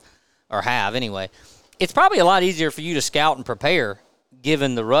places, or have anyway. It's probably a lot easier for you to scout and prepare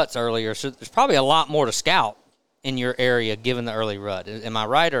given the ruts earlier. So there's probably a lot more to scout in your area given the early rut. Am I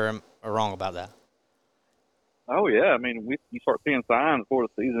right or wrong about that? Oh yeah, I mean, you start seeing signs before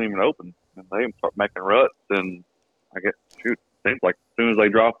the season even opens, and they start making ruts. And I guess it seems like as soon as they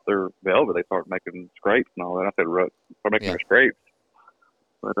drop their velvet, they start making scrapes and all that. I said ruts, start making their scrapes.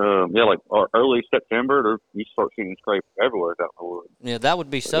 But yeah, like early September, you start seeing scrapes everywhere down the woods. Yeah, that would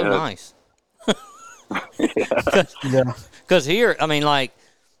be so nice. Yeah, because here, I mean, like,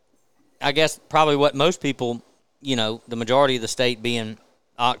 I guess probably what most people, the majority of the state being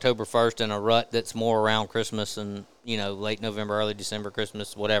October 1st and a rut that's more around Christmas and, late November, early December,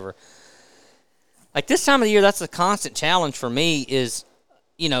 Christmas, whatever. Like this time of the year, that's a constant challenge for me is,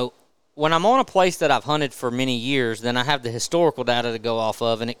 when I'm on a place that I've hunted for many years, then I have the historical data to go off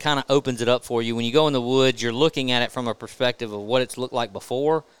of, and it kind of opens it up for you. When you go in the woods, you're looking at it from a perspective of what it's looked like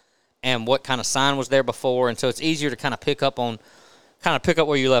before and what kind of sign was there before, and so it's easier to kind of pick up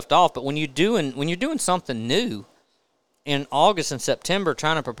where you left off. But when you're doing something new in August and September,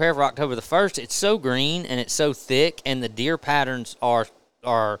 trying to prepare for October the 1st, it's so green and it's so thick, and the deer patterns are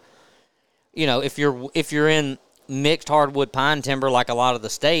if you're in mixed hardwood pine timber like a lot of the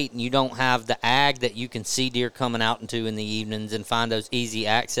state, and you don't have the ag that you can see deer coming out into in the evenings and find those easy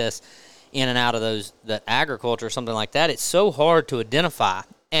access in and out of that agriculture or something like that, it's so hard to identify.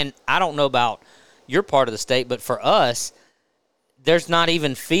 And I don't know about your part of the state, but for us, there's not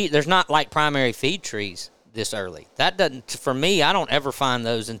like primary feed trees this early. That doesn't, for me, I don't ever find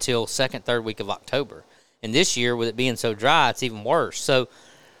those until second, third week of October. And this year, with it being so dry, it's even worse. So,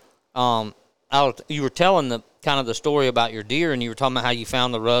 you were telling the story about your deer, and you were talking about how you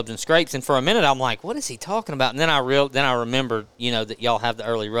found the rubs and scrapes. And for a minute, I'm like, what is he talking about? And then I remembered, that y'all have the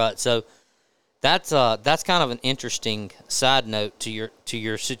early rut. So that's kind of an interesting side note to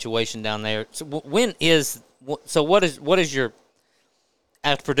your situation down there. So what is your,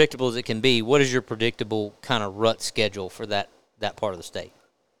 as predictable as it can be, what is your predictable kind of rut schedule for that part of the state?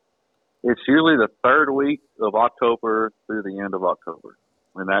 It's usually the third week of October through the end of October,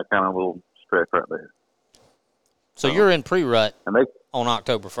 and that kind of little stretch right there. So you're in pre-rut and on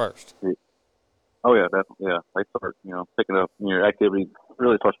October 1st. Oh yeah, definitely. Yeah, they start picking up. Your activity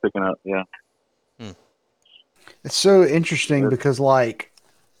really starts picking up. Yeah. It's so interesting because like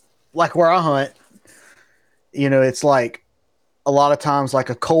where I hunt, it's like a lot of times like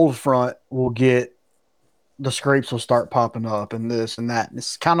a cold front will get the scrapes will start popping up and this and that. And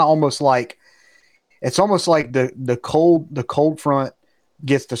it's kind of almost like the cold front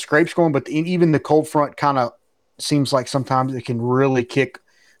gets the scrapes going, but even the cold front kind of seems like sometimes it can really kick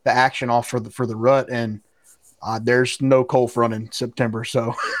the action off for the rut. And there's no cold front in September,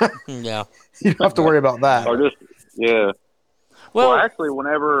 so yeah, you don't have to worry about that. Or just yeah. Well, actually,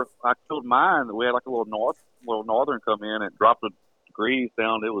 whenever I killed mine, we had like a little northern come in and dropped the degrees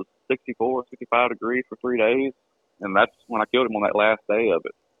down. It was 64, 65 degrees for 3 days, and that's when I killed him on that last day of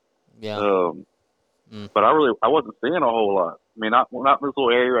it. Yeah. But I wasn't seeing a whole lot. I mean, not in this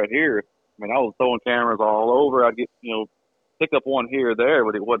little area right here. I mean, I was throwing cameras all over. I'd get pick up one here or there,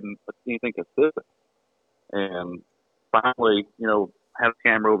 but it wasn't anything consistent. And finally, had a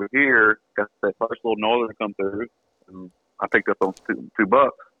camera over here, got that first little northern come through, and I picked up those two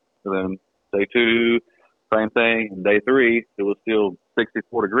bucks. And then day 2, same thing. And day 3, it was still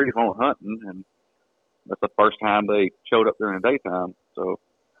 64 degrees when I was hunting, and that's the first time they showed up during the daytime. So,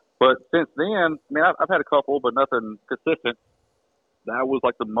 but since then, I mean, I've had a couple, but nothing consistent. That was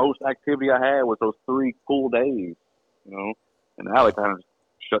like the most activity I had was those 3 cool days, and now they kind of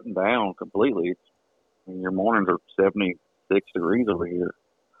shutting down completely. I mean, your mornings are 76 degrees over here,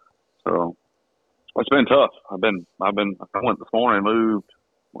 so it's been tough. I went this morning and moved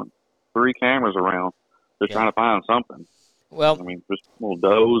 3 cameras around just trying to find something. Well, I mean, just little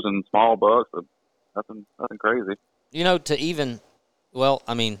does and small bucks, but nothing crazy.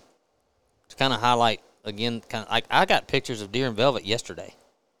 To kind of highlight again, I got pictures of deer in velvet yesterday.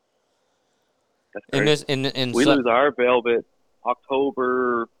 That's crazy. We lose our velvet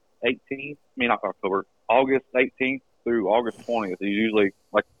October 18th. I mean, not October, August 18th through August 20th. It's usually,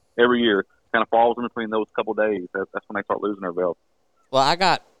 like every year, kind of falls in between those couple days. That's when they start losing their velvet. Well, I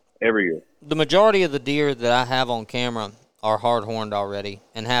got every year. The majority of the deer that I have on camera are hard-horned already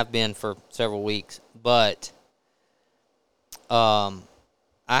and have been for several weeks. But I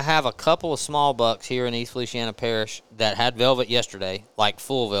have a couple of small bucks here in East Feliciana Parish that had velvet yesterday, like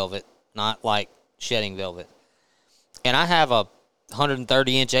full velvet, not like shedding velvet. And I have a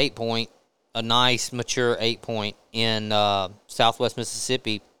 130-inch 8-point, a nice mature 8-point in southwest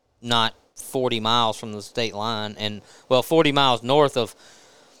Mississippi, not 40 miles from the state line, and 40 miles north of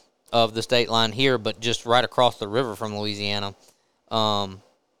the state line here, but just right across the river from Louisiana.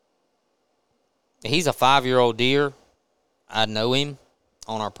 He's a 5-year-old deer. I know him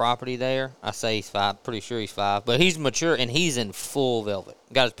on our property there. I say he's 5. Pretty sure he's 5, but he's mature and he's in full velvet.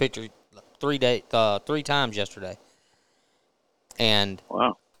 Got his picture 3 times yesterday. And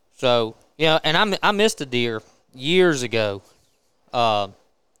wow. So yeah, and I missed a deer years ago, on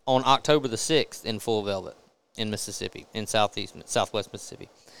October the 6th in full velvet in Mississippi, in southwest Mississippi.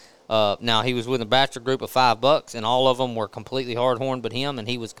 Now he was with a bachelor group of 5 bucks, and all of them were completely hard-horned, but him, and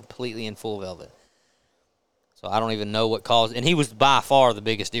he was completely in full velvet. So I don't even know what caused, and he was by far the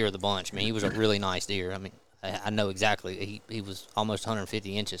biggest deer of the bunch. I mean, he was a really nice deer. I mean, I know exactly. He was almost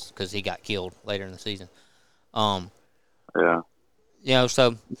 150 inches because he got killed later in the season. Yeah. You know,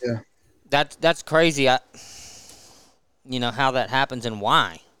 so Yeah. that's crazy. You know how that happens and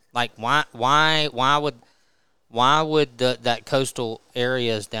why? Like why would that coastal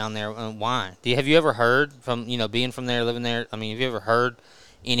areas down there, and why? Have you ever heard from, being from there, living there? I mean, have you ever heard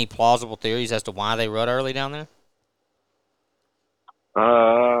any plausible theories as to why they rut early down there?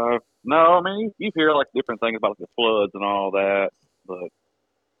 No, I mean, you hear like different things about the floods and all that, but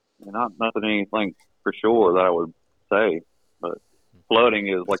anything for sure that I would say. But flooding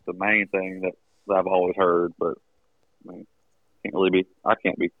is like the main thing that I've always heard, but I mean, I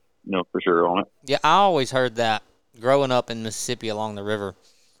can't be for sure on it. Yeah, I always heard that growing up in Mississippi along the river.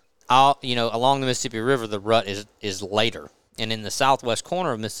 Along the Mississippi River, the rut is later. And in the southwest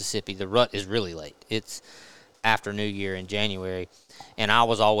corner of Mississippi, the rut is really late. It's after New Year in January. And I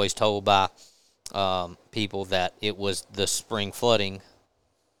was always told by people that it was the spring flooding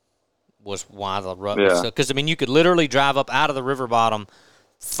was why the rut was. Because, I mean, you could literally drive up out of the river bottom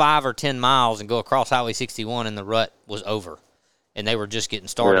 5 or 10 miles and go across Highway 61, and the rut was over. And they were just getting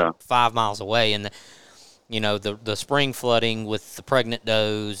started 5 miles away. And, the spring flooding with the pregnant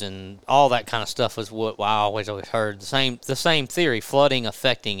does and all that kind of stuff was what I always heard. The same theory, flooding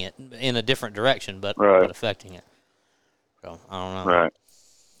affecting it in a different direction, but affecting it. So, I don't know. Right.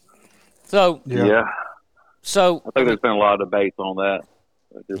 So, yeah. So, I think there's been a lot of debates on that.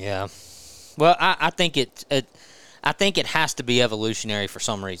 Yeah. Well, I think I think it has to be evolutionary for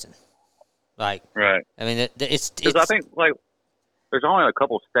some reason. Like, right. I mean, it's because I think like there's only a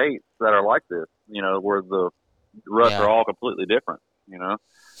couple states that are like this, where the ruts are all completely different.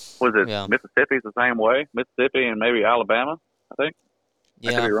 Was it Mississippi's the same way? Mississippi and maybe Alabama, I think.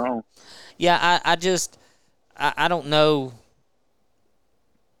 I could be wrong. Yeah, I don't know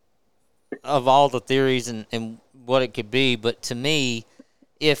of all the theories and what it could be, but to me,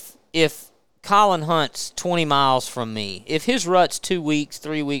 if Colin Hunt's 20 miles from me, if his rut's 2 weeks,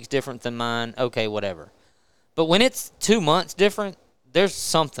 3 weeks different than mine, okay, whatever. But when it's 2 months different, there's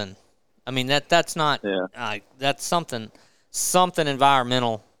something. I mean, that's not that's something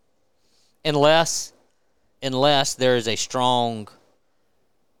environmental, unless there is a strong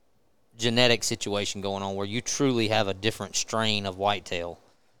genetic situation going on where you truly have a different strain of whitetail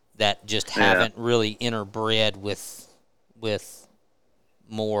that just haven't really interbred with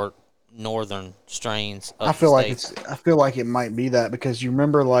more northern strains of I feel like it might be that, because you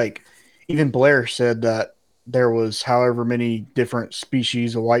remember, like, even Blair said that there was however many different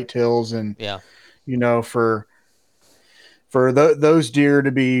species of whitetails, and for those deer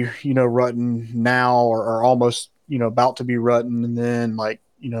to be rutting now or almost about to be rutting, and then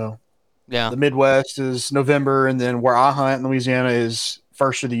the Midwest is November, and then where I hunt in Louisiana is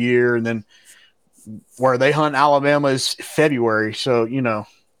first of the year, and then where they hunt in Alabama is February. So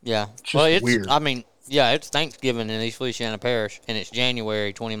it's weird. I mean, it's Thanksgiving in East Feliciana Parish, and it's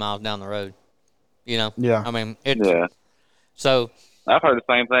January 20 miles down the road. I mean, so I've heard the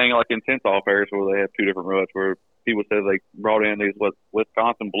same thing like in Tensall Parish, where they have 2 different ruts, where people say they brought in these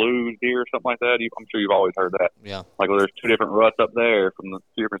Wisconsin blues deer or something like that. I'm sure you've always heard that. Yeah. Like, there's 2 different ruts up there from the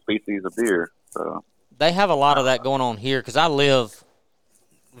 2 different species of deer. So they have a lot of that going on here, because I live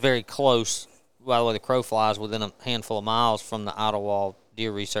very close, by the way the crow flies, within a handful of miles from the Idlewild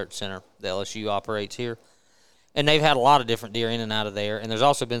Deer Research Center that LSU operates here. And they've had a lot of different deer in and out of there. And there's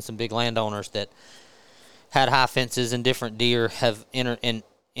also been some big landowners that had high fences, and different deer have entered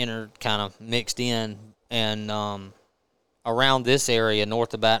kind of mixed in. And around this area,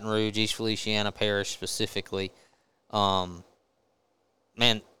 north of Baton Rouge, East Feliciana Parish specifically,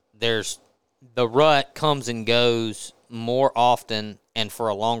 man, there's the rut comes and goes more often and for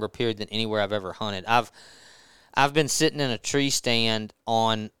a longer period than anywhere I've ever hunted. I've been sitting in a tree stand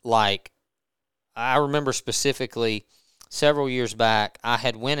on, like, I remember specifically several years back, I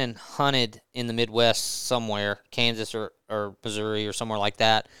had went and hunted in the Midwest somewhere, Kansas or Missouri or somewhere like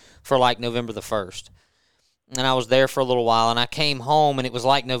that, for like November the 1st. And I was there for a little while, and I came home, and it was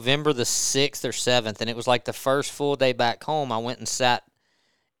like November the 6th or 7th, and it was like the first full day back home. I went and sat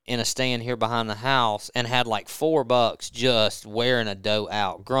in a stand here behind the house and had like 4 bucks just wearing a doe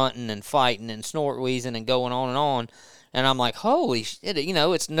out, grunting and fighting and snort wheezing and going on and on. And I'm like, holy shit,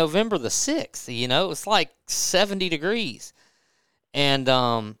 it's November the 6th, it's like 70 degrees. And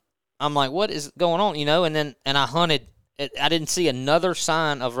I'm like, what is going on, and I hunted. I didn't see another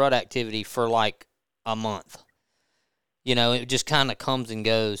sign of rut activity for like a month. It just kind of comes and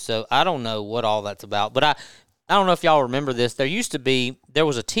goes. So I don't know what all that's about. But I don't know if y'all remember this. There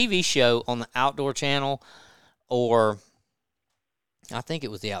was a TV show on the Outdoor Channel, or I think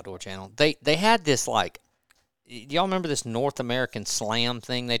it was the Outdoor Channel. They had this, like, do y'all remember this North American Slam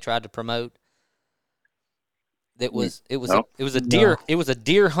thing they tried to promote? It was a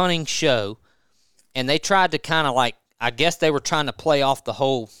deer hunting show, and they tried to kind of, like, I guess they were trying to play off the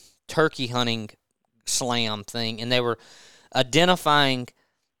whole turkey hunting slam thing, and they were identifying,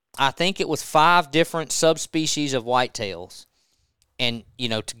 I think it was 5 different subspecies of whitetails. And,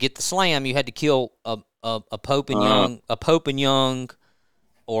 to get the slam, you had to kill a Pope and Young,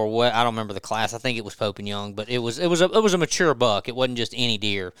 or what, I don't remember the class. I think it was Pope and Young, but it was a mature buck. It wasn't just any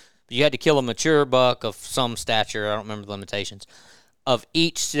deer. But you had to kill a mature buck of some stature, I don't remember the limitations, of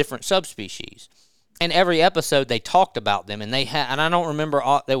each different subspecies. And every episode they talked about them, and and I don't remember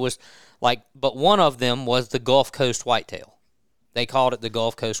there was but one of them was the Gulf Coast whitetail. They called it the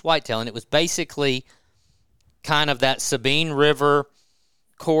Gulf Coast whitetail, and it was basically kind of that Sabine River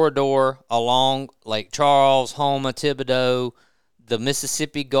corridor along Lake Charles, Houma, Thibodaux, the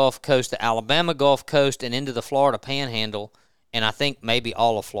Mississippi Gulf Coast, the Alabama Gulf Coast, and into the Florida Panhandle, and I think maybe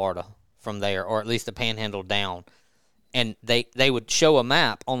all of Florida from there, or at least the Panhandle down. And they would show a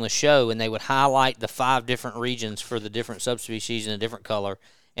map on the show, and they would highlight the 5 different regions for the different subspecies in a different color,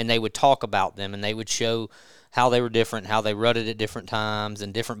 and they would talk about them, and they would show how they were different, how they rutted at different times,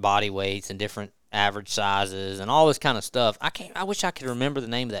 and different body weights, and different average sizes, and all this kind of stuff. I wish I could remember the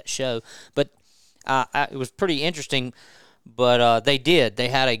name of that show, but it was pretty interesting. But they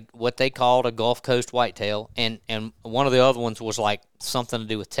had what they called a Gulf Coast whitetail, and one of the other ones was like something to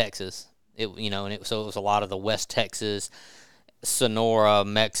do with Texas. So it was a lot of the West Texas, Sonora,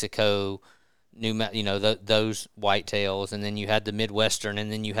 Mexico, those whitetails, and then you had the Midwestern,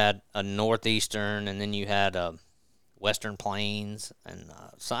 and then you had a Northeastern, and then you had Western Plains, and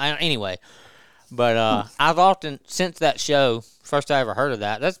anyway. But I've often, since that show, first I ever heard of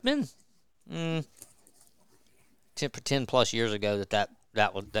that, that's been 10 plus years ago that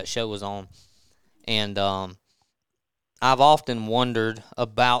show was on, and I've often wondered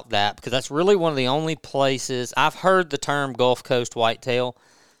about that, because that's really one of the only places I've heard the term Gulf Coast whitetail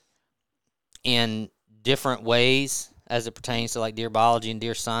in different ways as it pertains to like deer biology and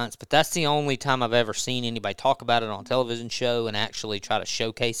deer science, but that's the only time I've ever seen anybody talk about it on a television show and actually try to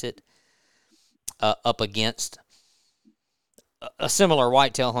showcase it up against a similar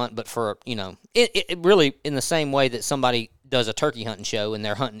whitetail hunt, but for, it really in the same way that somebody does a turkey hunting show and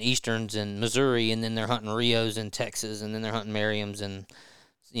they're hunting Easterns in Missouri, and then they're hunting Rios in Texas, and then they're hunting Merriams in,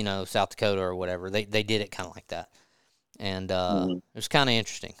 South Dakota or whatever. They did it kind of like that. And it was kind of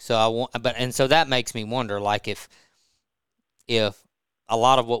interesting. So so that makes me wonder, like, if a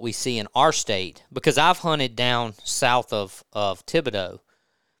lot of what we see in our state, because I've hunted down south of Thibodaux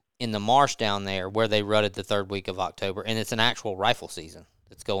in the marsh down there where they rutted the 3rd week of October, and it's an actual rifle season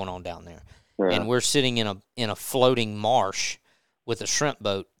that's going on down there. Yeah. And we're sitting in a floating marsh with a shrimp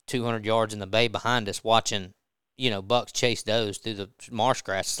boat 200 yards in the bay behind us, watching, bucks chase does through the marsh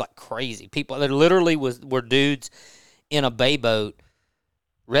grass. It's like crazy. People, there literally were dudes in a bay boat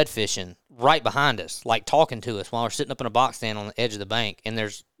red fishing right behind us, like talking to us while we're sitting up in a box stand on the edge of the bank, and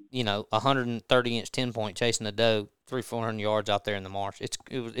there's 130-inch 10-point chasing a doe 300-400 yards out there in the marsh.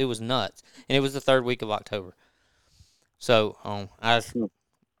 It was nuts, and it was the 3rd week of October. So kind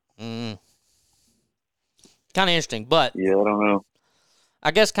of interesting, but yeah, I don't know.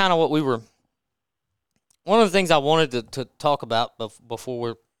 I guess kind of what we were. One of the things I wanted to talk about before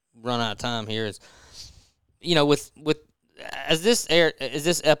we run out of time here is, with as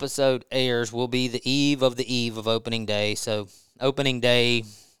this episode airs, will be the eve of opening day. So opening day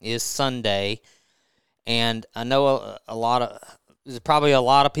is Sunday, And I know a lot of probably a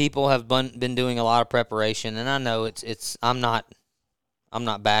lot of people have been doing a lot of preparation, and I know it's I'm not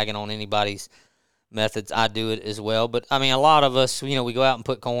bagging on anybody's methods. I do it as well, but I mean, a lot of us, we go out and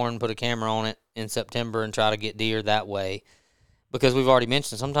put corn, put a camera on it in September, and try to get deer that way. Because we've already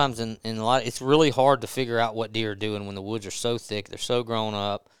mentioned, sometimes in a lot, it's really hard to figure out what deer are doing when the woods are so thick, they're so grown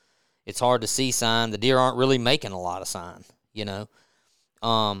up. It's hard to see sign. The deer aren't really making a lot of sign,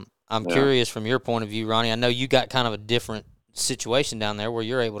 I'm curious from your point of view, Ronnie. I know you got kind of a different situation down there where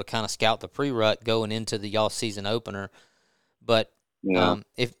you're able to kind of scout the pre-rut going into the y'all season opener. But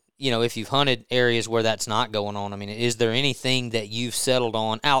if you've hunted areas where that's not going on, I mean, is there anything that you've settled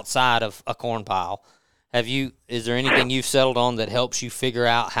on outside of a corn pile? Is there anything you've settled on that helps you figure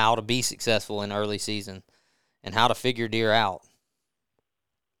out how to be successful in early season and how to figure deer out?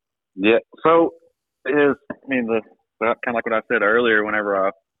 Yeah. So kind of like what I said earlier, whenever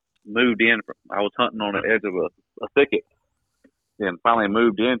I moved in, I was hunting on the edge of a thicket and finally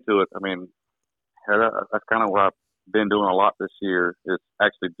moved into it. I mean, that's kind of what I've been doing a lot this year, is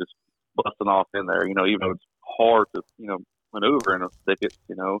actually just busting off in there, even though it's hard to, maneuver in a thicket,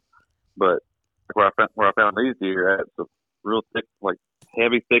 but where I found these deer at, it's a real thick, like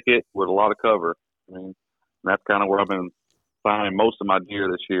heavy thicket with a lot of cover. I mean, and that's kind of where I've been finding most of my deer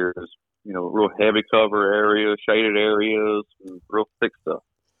this year is, real heavy cover areas, shaded areas, and real thick stuff.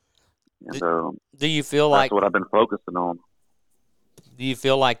 And, do you feel that's like what I've been focusing on? Do you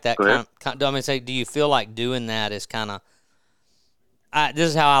feel like that do you feel like doing that is kind of, this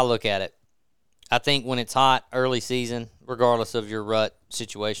is how I look at it. I think when it's hot early season, regardless of your rut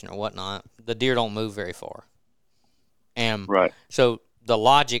situation or whatnot, the deer don't move very far. And right. So the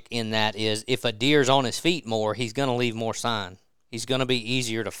logic in that is if a deer's on his feet more, he's going to leave more sign. He's going to be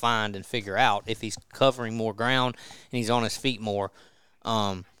easier to find and figure out if he's covering more ground and he's on his feet more.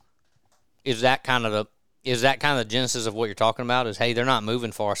 Is that kind of the genesis of what you're talking about? Is, hey, they're not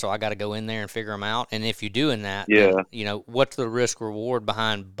moving far, so I got to go in there and figure them out. And if you're doing that, then, what's the risk reward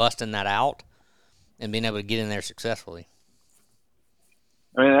behind busting that out and being able to get in there successfully?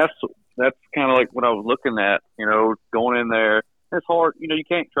 I mean, that's kind of like what I was looking at. Going in there, it's hard. You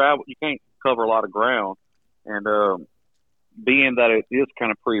can't cover a lot of ground, and being that it is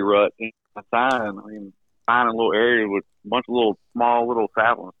kind of pre-rut, finding a little area with a bunch of small little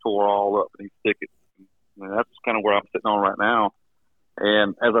saplings tore all up in these thickets. I mean, that's kind of where I'm sitting on right now.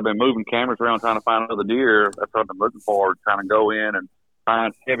 And as I've been moving cameras around trying to find another deer, that's what I've been looking for, trying to go in and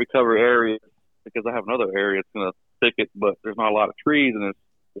find heavy cover areas, because I have another area that's in a thicket, but there's not a lot of trees and there's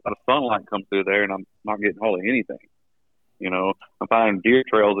a lot of sunlight comes through there, and I'm not getting hardly anything. I'm finding deer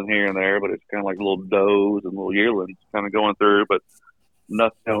trails in here and there, but it's kind of like little does and little yearlings kind of going through, but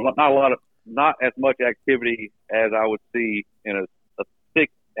not as much activity as I would see in a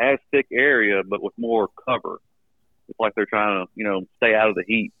thick area, but with more cover. It's like they're trying to, stay out of the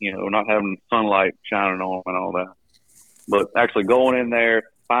heat, not having sunlight shining on them and all that. But actually going in there,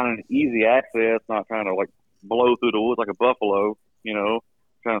 finding easy access, not trying to blow through the woods like a buffalo,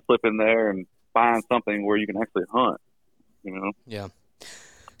 trying to slip in there and find something where you can actually hunt, Yeah.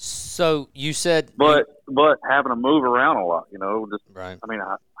 So you said, but having to move around a lot, just right. I mean,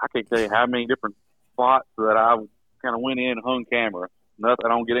 I can't tell you how many different spots that I kind of went in and hung camera. Nothing, I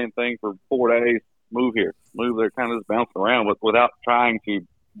don't get anything for 4 days. Move here, move there, kind of just bouncing around without trying to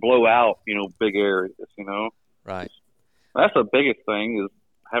blow out, big areas. Right. That's the biggest thing is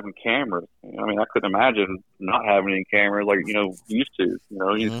having cameras. I mean, I couldn't imagine not having any cameras used to.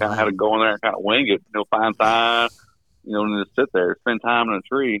 You just kind of had to go in there and kind of wing it. Find time. And just sit there, spend time in a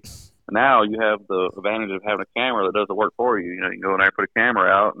tree. Now you have the advantage of having a camera that does the work for you. You can go in there, put a camera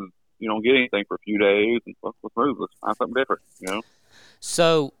out, and you don't get anything for a few days. And let's move. Let's find something different.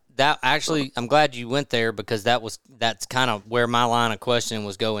 So that actually, I'm glad you went there, because that's kind of where my line of questioning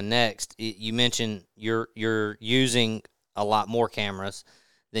was going next. You mentioned you're using a lot more cameras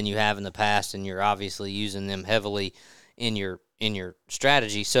than you have in the past, and you're obviously using them heavily in your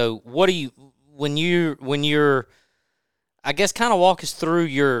strategy. So what do you when you're I guess kind of walk us through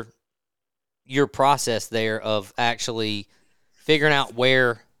your process there of actually figuring out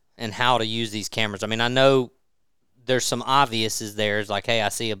where and how to use these cameras. I mean, I know there's some obviouses there. It's like, hey, I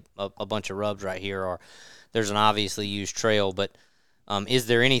see a bunch of rubs right here, or there's an obviously used trail. But is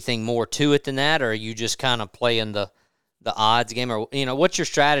there anything more to it than that, or are you just kind of playing the odds game? Or, what's your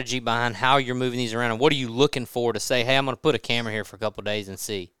strategy behind how you're moving these around, and what are you looking for to say, hey, I'm going to put a camera here for a couple of days and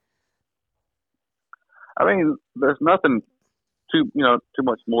see? I mean, there's nothing too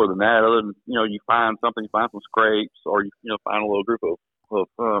much more than that, other than, you find something, you find some scrapes, or, find a little group of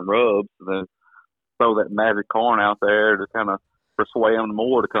rubs, and then throw that magic corn out there to kind of persuade them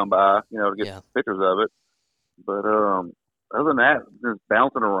more to come by, to get pictures of it. But other than that, just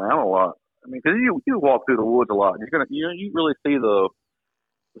bouncing around a lot. I mean, because you walk through the woods a lot, you really see the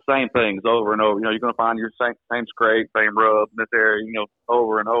same things over and over. You're going to find your same scrape, same rub in this area,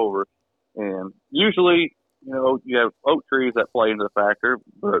 over and over. And usually, you have oak trees that play into the factor,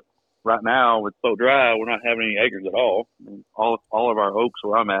 but right now it's so dry, we're not having any acorns at all. I mean, all of our oaks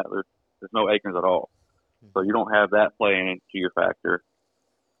where I'm at, there's no acorns at all. So you don't have that playing into your factor.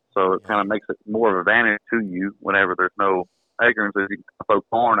 So it kind of makes it more of an advantage to you whenever there's no acorns. If you can throw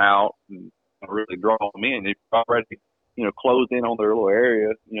corn out and really draw them in, if you're already, closed in on their little area,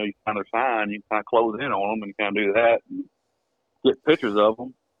 you find their sign, you kind of close in on them and kind of do that and get pictures of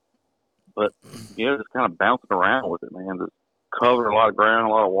them. But, just kind of bouncing around with it, man. Just covering a lot of ground, a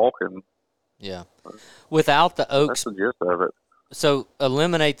lot of walking. Yeah. Without the oaks. That's the gist of it. So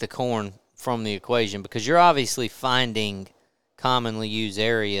eliminate the corn from the equation because you're obviously finding commonly used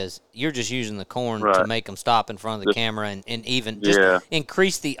areas. You're just using the corn to make them stop in front of the camera and even just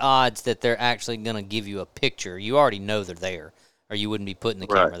increase the odds that they're actually going to give you a picture. You already know they're there, or you wouldn't be putting the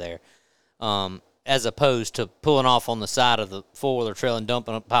camera there. As opposed to pulling off on the side of the four-wheeler trail and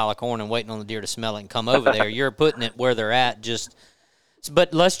dumping a pile of corn and waiting on the deer to smell it and come over there. You're putting it where they're at.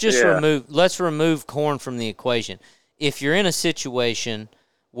 But let's just remove corn from the equation. If you're in a situation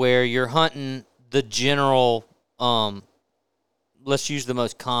where you're hunting the general, let's use the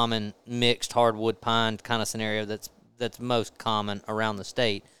most common mixed hardwood pine kind of scenario that's most common around the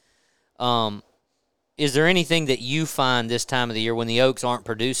state. Is there anything that you find this time of the year when the oaks aren't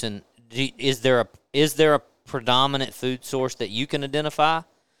producing? Is there a predominant food source that you can identify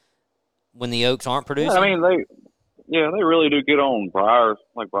when the oaks aren't producing? Yeah, I mean they really do get on briars,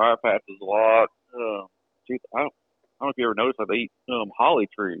 like briar patches a lot. I don't know if you ever noticed that they eat holly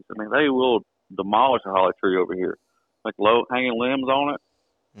trees. I mean, they will demolish a holly tree over here, like low hanging limbs on it.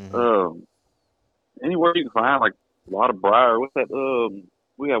 Mm-hmm. Anywhere you can find like a lot of briar. What's that?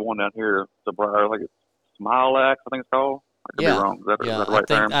 We have one down here. It's a briar, like it's Smilax, I think it's called. I could be wrong. Is that the right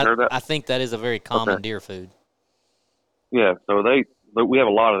term? I think that is a very common deer food. Yeah, so we have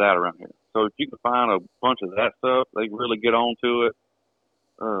a lot of that around here. So if you can find a bunch of that stuff, they really get on to it.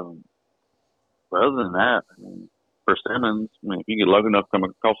 But other than that, persimmons, if you get lucky enough to come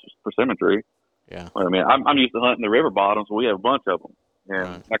across a persimmon tree. Yeah. I mean, I'm used to hunting the river bottoms, so we have a bunch of them.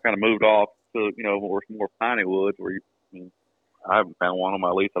 And I kind of moved off to, more piney woods where I haven't found one on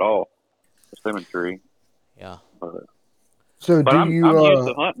my lease at all. Persimmon tree. Yeah. I'm used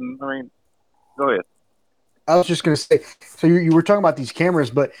to hunting. I mean, go ahead. I was just going to say, so you were talking about these cameras,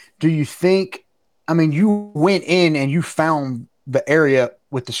 but do you think, you went in and you found the area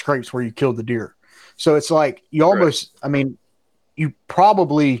with the scrapes where you killed the deer. So it's like you almost, you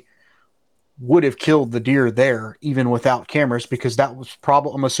probably would have killed the deer there even without cameras because that was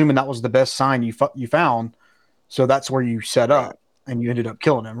I'm assuming that was the best sign you found. So that's where you set up and you ended up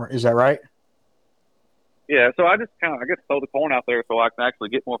killing him. Is that right? Yeah, so I just throw the corn out there so I can actually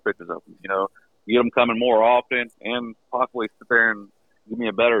get more pictures of them, get them coming more often and possibly sit there and give me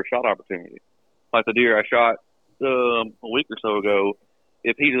a better shot opportunity. Like the deer I shot a week or so ago,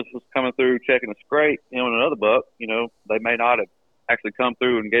 if he just was coming through checking a scrape, him and another buck, they may not have actually come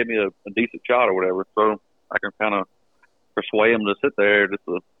through and gave me a decent shot or whatever. So I can kind of persuade them to sit there just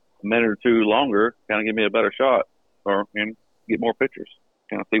a minute or two longer, kind of give me a better shot and get more pictures,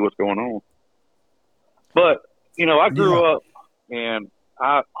 kind of see what's going on. But, I grew up and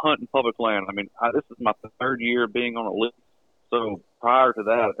I hunt in public land. This is my third year being on a lease. So prior to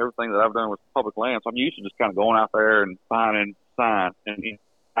that, everything that I've done was public land. So I'm used to just kind of going out there and finding signs and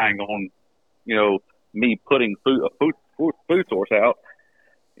relying on, me putting food source out,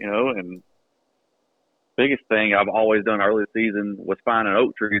 and biggest thing I've always done early season was finding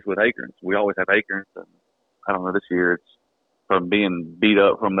oak trees with acorns. We always have acorns. And I don't know, this year it's from being beat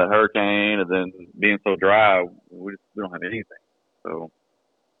up from the hurricane and then being so dry, we don't have anything. So,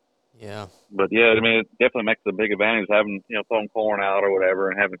 yeah. But yeah, it definitely makes a big advantage having, throwing corn out or whatever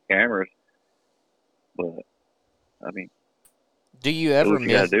and having cameras. But, do you ever what you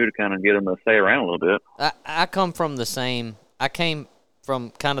got to do to kind of get them to stay around a little bit? I came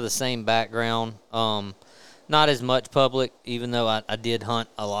from kind of the same background. Not as much public, even though I did hunt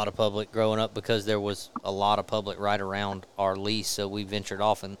a lot of public growing up because there was a lot of public right around our lease. So we ventured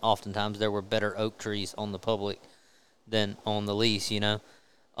off, and oftentimes there were better oak trees on the public than on the lease,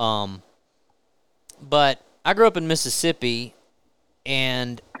 But I grew up in Mississippi,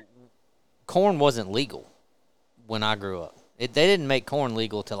 and corn wasn't legal when I grew up. They didn't make corn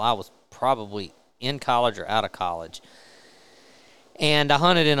legal till I was probably in college or out of college. And I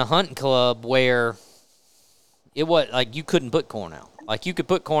hunted in a hunting club where It was like you couldn't put corn out. Like you could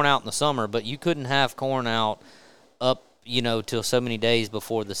put corn out in the summer, but you couldn't have corn out up, till so many days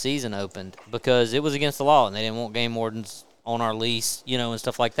before the season opened because it was against the law and they didn't want game wardens on our lease, and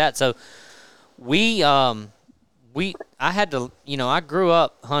stuff like that. So I had to, I grew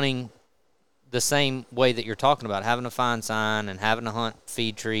up hunting the same way that you're talking about, having to find sign and having to hunt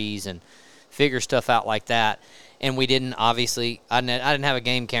feed trees and figure stuff out like that. And we didn't, obviously, I didn't have a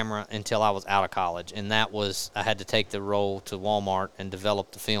game camera until I was out of college. And I had to take the roll to Walmart and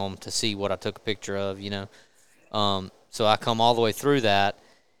develop the film to see what I took a picture of, So I come all the way through that.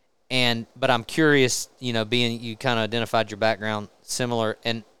 But I'm curious, being you kind of identified your background similar.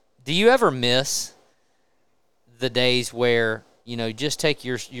 And do you ever miss the days where, just take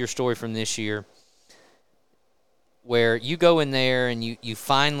your story from this year, where you go in there and you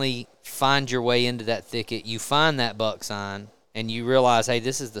finally find your way into that thicket, you find that buck sign, and you realize, hey,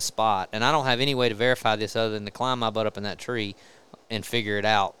 this is the spot, and I don't have any way to verify this other than to climb my butt up in that tree and figure it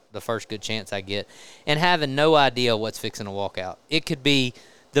out the first good chance I get, and having no idea what's fixing to walk out. It could be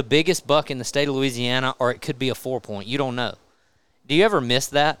the biggest buck in the state of Louisiana, or it could be a 4-point. You don't know. Do you ever miss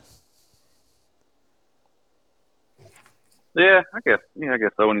that? Yeah, I guess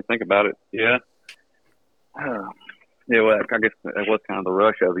so when you think about it. Yeah. Yeah, well, I guess it was kind of the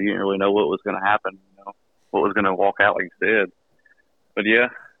rush of it. You didn't really know what was going to happen, what was going to walk out, like you said. But yeah.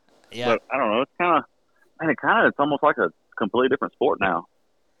 But I don't know. It's it's almost like a completely different sport now.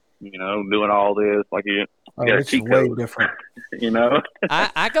 Doing all this, like it's way different.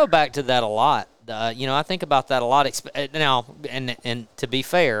 I go back to that a lot. I think about that a lot. Now, and to be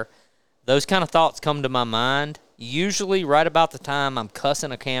fair, those kind of thoughts come to my mind usually right about the time I'm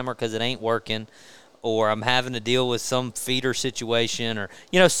cussing a camera because it ain't working, or I'm having to deal with some feeder situation, or,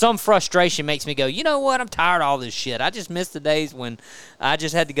 some frustration makes me go, you know what, I'm tired of all this shit. I just miss the days when I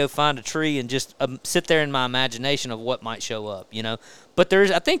just had to go find a tree and just sit there in my imagination of what might show up, But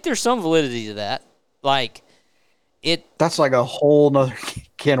I think there's some validity to that. Like, that's like a whole nother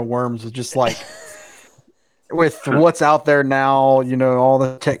can of worms. It's just like, with what's out there now, all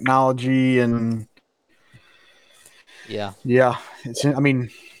the technology and yeah, it's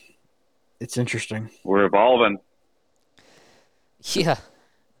interesting. We're evolving. Yeah.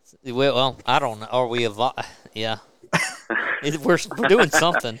 Well, I don't know. Are we Yeah. We're doing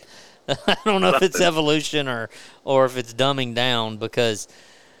something. I don't know if it's evolution or if it's dumbing down, because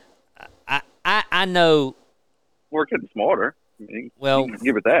I know we're getting smarter. You can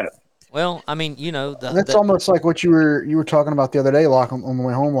give it that. Well, that's almost like what you were talking about the other day, Locke, on the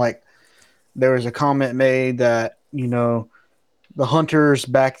way home. Like, there was a comment made that, the hunters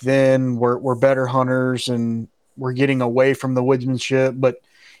back then were better hunters and were getting away from the woodsmanship, but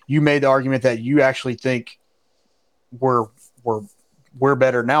you made the argument that you actually think we're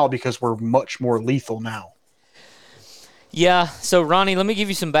better now because we're much more lethal now. Yeah. So, Ronnie, let me give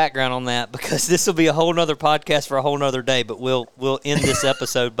you some background on that, because this will be a whole nother podcast for a whole nother day, but we'll end this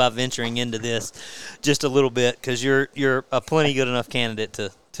episode by venturing into this just a little bit, because you're a plenty good enough candidate to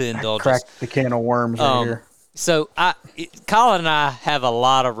indulge. Crack the can of worms right here. So, Colin and I have a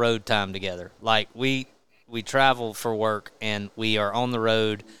lot of road time together. Like, we travel for work, and we are on the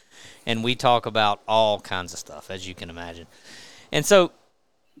road, and we talk about all kinds of stuff, as you can imagine. And so,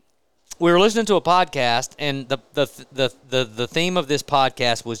 we were listening to a podcast, and the theme of this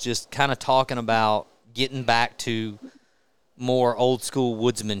podcast was just kind of talking about getting back to more old school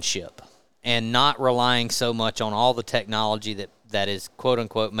woodsmanship and not relying so much on all the technology that is, quote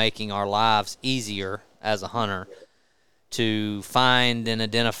unquote, making our lives easier as a hunter to find and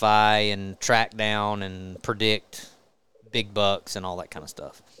identify and track down and predict big bucks and all that kind of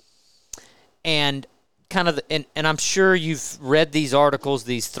stuff. And and I'm sure you've read these articles,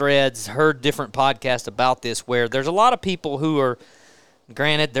 these threads, heard different podcasts about this, where there's a lot of people who are,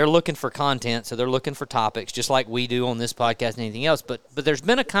 granted, they're looking for content, so they're looking for topics, just like we do on this podcast and anything else, but there's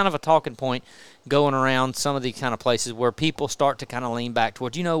been a kind of a talking point going around some of these kind of places where people start to kind of lean back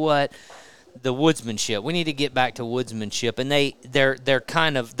towards, you know what, the woodsmanship. We need to get back to woodsmanship, and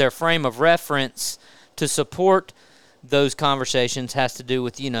their frame of reference to support those conversations has to do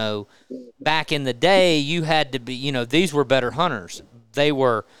with, back in the day, you had to be, these were better hunters.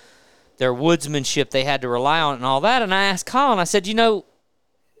 Their woodsmanship, they had to rely on it and all that. And I asked Colin, I said,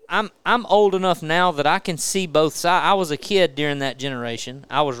 I'm old enough now that I can see both sides. I was a kid during that generation.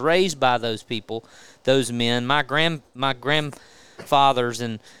 I was raised by those people, those men. My grandfathers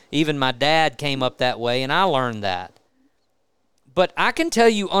and even my dad came up that way, and I learned that. But I can tell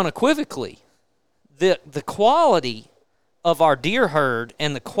you unequivocally, the quality of our deer herd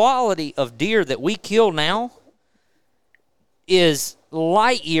and the quality of deer that we kill now is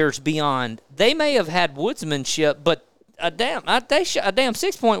light years beyond. They may have had woodsmanship, but a damn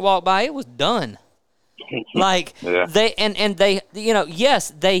 6-point walk by, it was done. Like they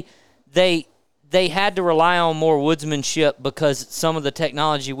yes, they had to rely on more woodsmanship because some of the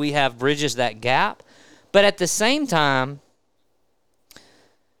technology we have bridges that gap. But at the same time,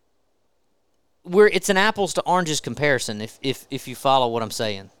 it's an apples to oranges comparison if you follow what I'm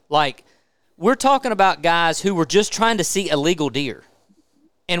saying. Like, we're talking about guys who were just trying to see a legal deer.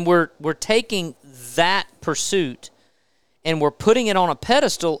 And we're taking that pursuit and we're putting it on a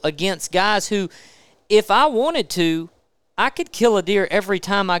pedestal against guys who, if I wanted to, I could kill a deer every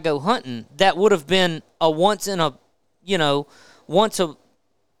time I go hunting. That would have been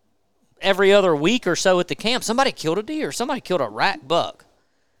every other week or so at the camp. Somebody killed a deer. Somebody killed a rack buck.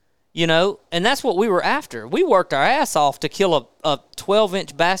 And that's what we were after. We worked our ass off to kill a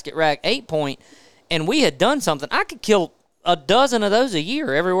 12-inch basket rack 8-point, and we had done something. I could kill a dozen of those a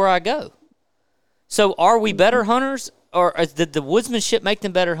year everywhere I go. So are we better hunters, or did the woodsmanship make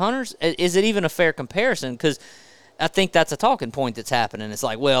them better hunters? Is it even a fair comparison? Because I think that's a talking point that's happening. It's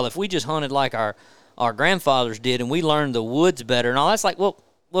like, well, if we just hunted like our grandfathers did and we learned the woods better and all, that's like, well,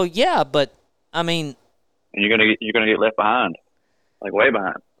 yeah, but I mean, and you're gonna get left behind, like way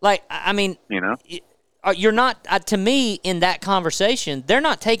behind. Like, I mean, you're not. To me, in that conversation, they're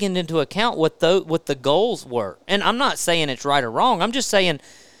not taking into account what the goals were. And I'm not saying it's right or wrong. I'm just saying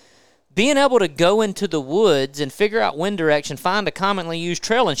being able to go into the woods and figure out wind direction, find a commonly used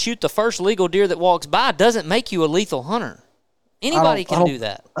trail, and shoot the first legal deer that walks by doesn't make you a lethal hunter. Anybody can do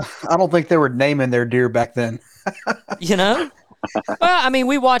that. I don't think they were naming their deer back then. Well, I mean,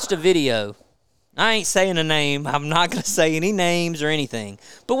 we watched a video. I ain't saying a name. I'm not going to say any names or anything.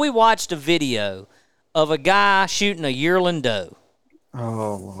 But we watched a video of a guy shooting a yearling doe.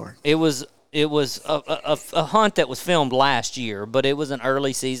 Oh, Lord. It was a hunt that was filmed last year, but it was an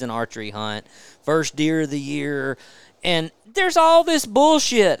early season archery hunt. First deer of the year. And there's all this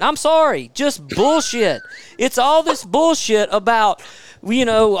bullshit. I'm sorry, just bullshit. It's all this bullshit about,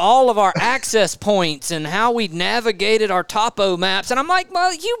 all of our access points and how we navigated our topo maps. And I'm like,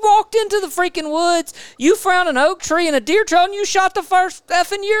 well, you walked into the freaking woods, you found an oak tree and a deer trail, and you shot the first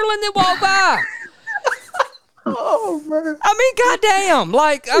effing yearling that walked by. Oh, man. I mean, goddamn.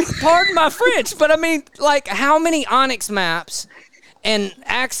 Like, pardon my French, but I mean, like, how many Onyx maps and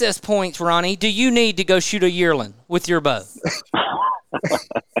access points, Ronnie, do you need to go shoot a yearling with your bow?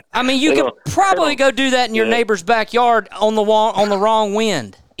 I mean, you could probably go do that in your neighbor's backyard on the wrong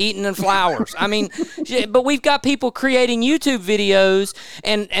wind, eating the flowers. I mean, but we've got people creating YouTube videos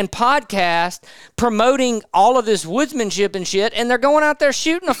and podcasts promoting all of this woodsmanship and shit, and they're going out there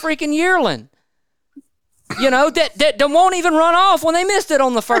shooting a freaking yearling. That won't even run off when they missed it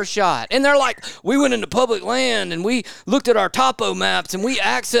on the first shot. And they're like, we went into public land and we looked at our topo maps and we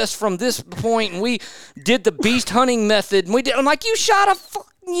accessed from this point and we did the beast hunting method. And I'm like, you shot a fucking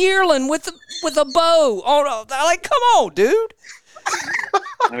yearling with a bow. Oh, like, come on, dude.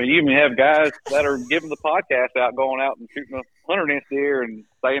 I mean, you even have guys that are giving the podcast out, going out and shooting a hunter-nest deer and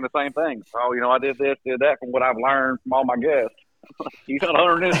saying the same thing. Oh, I did this, did that from what I've learned from all my guests. You shot a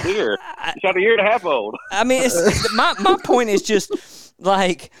hunter-nest deer. You shot a year and a half old. I mean, my point is just,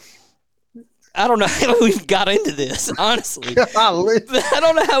 like, I don't know how we even got into this, honestly. I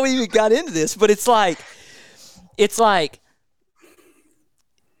don't know how we even got into this, but it's like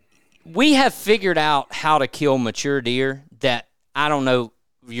we have figured out how to kill mature deer that, I don't know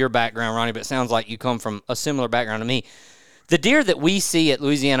your background, Ronnie, but it sounds like you come from a similar background to me. The deer that we see at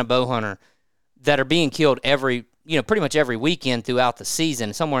Louisiana Bowhunter that are being killed pretty much every weekend throughout the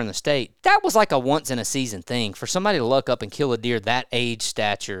season somewhere in the state, that was like a once-in-a-season thing for somebody to luck up and kill a deer that age,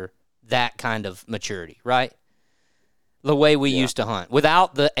 stature, that kind of maturity, right? The way we used to hunt,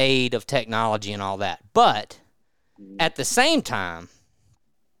 without the aid of technology and all that. But at the same time,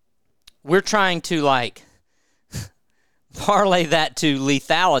 we're trying to, like, parlay that to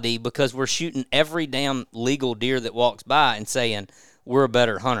lethality because we're shooting every damn legal deer that walks by and saying we're a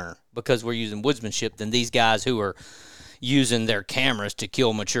better hunter because we're using woodsmanship than these guys who are using their cameras to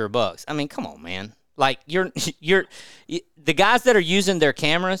kill mature bucks. I mean, come on, man. Like, the guys that are using their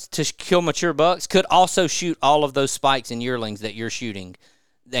cameras to kill mature bucks could also shoot all of those spikes and yearlings that you're shooting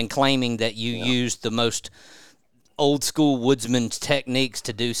and claiming that you used the most old school woodsman's techniques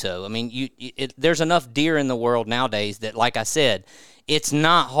to do so. I mean, there's enough deer in the world nowadays that, like I said, it's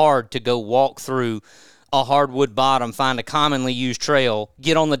not hard to go walk through a hardwood bottom, find a commonly used trail,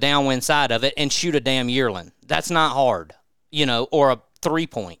 get on the downwind side of it, and shoot a damn yearling. That's not hard, or a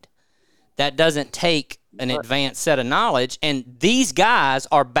 3-point. That doesn't take an advanced set of knowledge, and these guys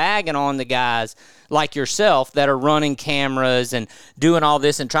are bagging on the guys like yourself that are running cameras and doing all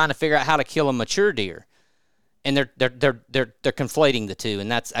this and trying to figure out how to kill a mature deer. And they're conflating the two,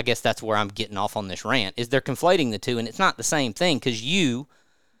 and I guess that's where I'm getting off on this rant, is they're conflating the two, and it's not the same thing, because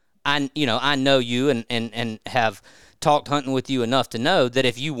I know you and have talked hunting with you enough to know that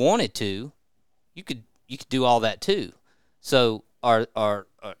if you wanted to, you could do all that too. So I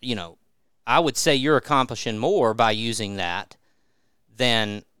would say you're accomplishing more by using that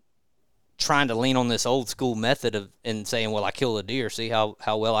than trying to lean on this old school method and saying, well, I kill a deer, see how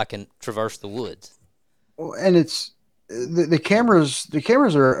well I can traverse the woods. And it's the cameras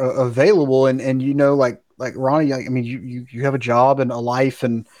are available, and like Ronnie, I mean, you have a job and a life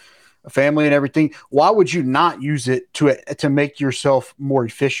and a family and everything. Why would you not use it to make yourself more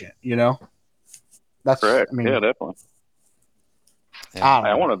efficient? That's correct. I mean, yeah, definitely.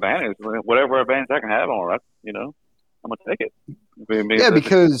 I want advantage, whatever advantage I can have on it. I'm gonna take it.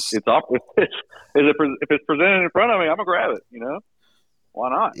 Because if it's presented in front of me, I'm gonna grab it. Why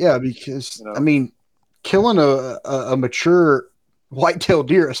not? Yeah, because I mean, killing a mature whitetail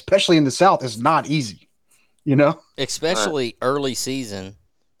deer, especially in the South, is not easy. Especially early season.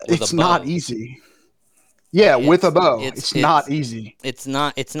 It's not easy. Yeah, with a bow, it's not easy. It's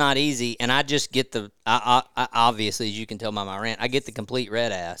not easy, and I just get I obviously, as you can tell by my rant, I get the complete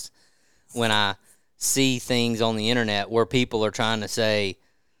red ass when I see things on the internet where people are trying to say,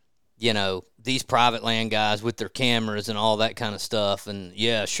 these private land guys with their cameras and all that kind of stuff, and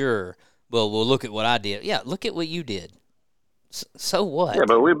yeah, sure. Well, look at what I did. Yeah, look at what you did. So what? Yeah,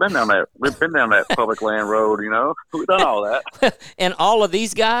 but we've been down that public land road. We've done all that. And all of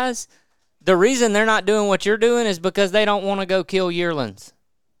these guys, the reason they're not doing what you're doing is because they don't want to go kill yearlings.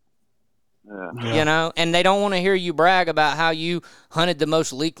 Yeah. And they don't want to hear you brag about how you hunted the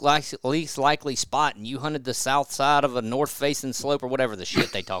most least likely spot, and you hunted the south side of a north-facing slope or whatever the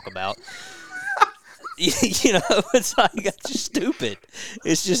shit they talk about. It's like, it's just stupid.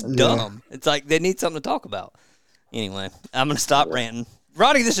 It's just dumb. It's like they need something to talk about. Anyway, I'm going to stop ranting.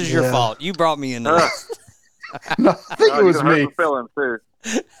 Ronnie, this is your fault. You brought me into this. No, I think it was me. Feelings too.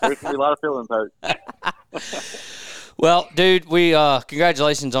 There's going to be a lot of feelings hurt. Well, dude, we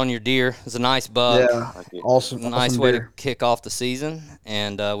congratulations on your deer. It's a nice buck. Yeah, awesome. Nice way to kick off the season,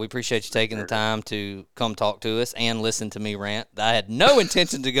 and we appreciate you taking the time to come talk to us and listen to me rant. I had no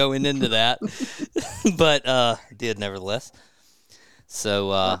intention to go into that, but did nevertheless.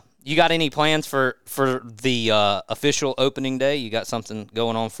 So, you got any plans for the official opening day? You got something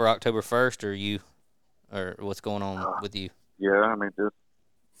going on for October 1st, or what's going on with you? Yeah, I mean, just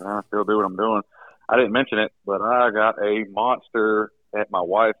still do what I'm doing. I didn't mention it, but I got a monster at my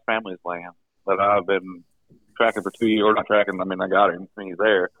wife's family's land that I've been tracking for 2 years. Or not tracking, I mean, I got him. He's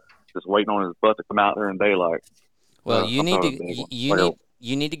there, just waiting on his butt to come out there in daylight. Well, you need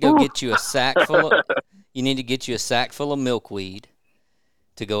to go get you a sack full of you need to get you a sack full of milkweed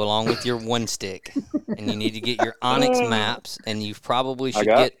to go along with your one stick, and you need to get your Onyx maps, and you probably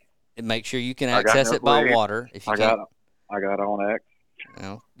should make sure you can access it by water if you can. I got Onyx.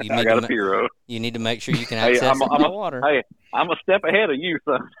 I got a Piro. You need to make sure you can access it by water. Hey, I'm a step ahead of you,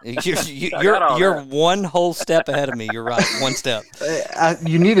 son. You're one whole step ahead of me. You're right, one step.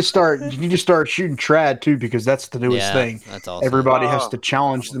 You need to start shooting trad too, because that's the newest thing. That's awesome. Everybody has to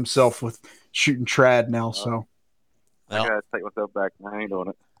challenge themselves with shooting trad now. So I gotta take myself back. I ain't doing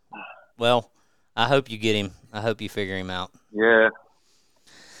it. Well, I hope you get him. I hope you figure him out. Yeah.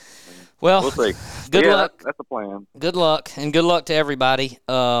 Well, we'll see. Good luck. That's the plan. Good luck, and good luck to everybody.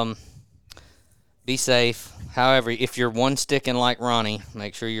 Be safe. However, if you're one sticking like Ronnie,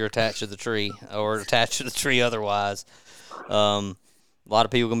 make sure you're attached to the tree or attached to the tree otherwise. A lot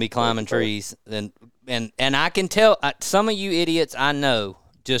of people going to be climbing trees. And I can tell some of you idiots I know,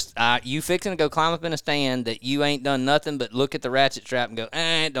 you fixing to go climb up in a stand that you ain't done nothing but look at the ratchet strap and go,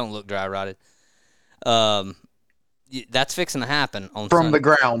 it don't look dry rotted. That's fixing to happen on from the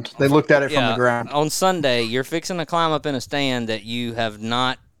ground. They looked at it from the ground. On Sunday, you're fixing to climb up in a stand that you have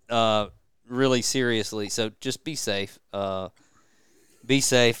not really seriously. So just be safe. Be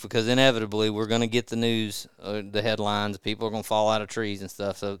safe, because inevitably we're going to get the news, the headlines. People are going to fall out of trees and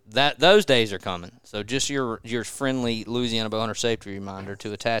stuff. So those days are coming. So just your friendly Louisiana Bowhunter safety reminder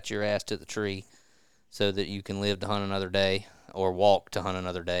to attach your ass to the tree so that you can live to hunt another day or walk to hunt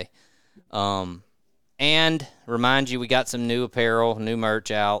another day. And remind you, we got some new apparel, new merch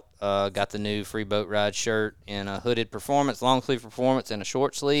out. Got the new Free Boat Ride shirt in a hooded performance, long sleeve performance, and a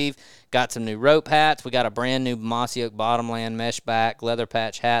short sleeve. Got some new rope hats. We got a brand new Mossy Oak Bottomland mesh back leather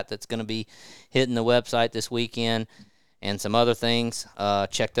patch hat that's going to be hitting the website this weekend, and some other things.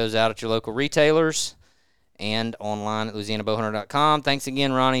 Check those out at your local retailers. and online at LouisianaBowhunter.com. Thanks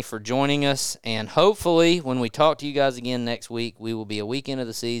again, Ronnie, for joining us. And hopefully when we talk to you guys again next week, we will be a week into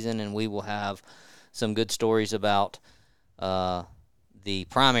the season, and we will have some good stories about the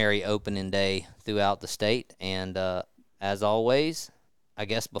primary opening day throughout the state. And as always, I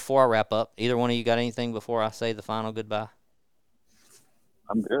guess before I wrap up, either one of you got anything before I say the final goodbye?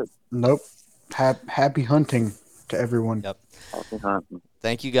 I'm good. Nope. Happy hunting to everyone. Yep. Happy hunting.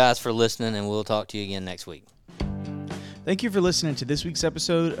 Thank you guys for listening, and we'll talk to you again next week. Thank you for listening to this week's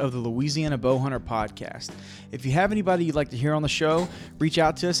episode of the Louisiana Bowhunter Podcast. If you have anybody you'd like to hear on the show, reach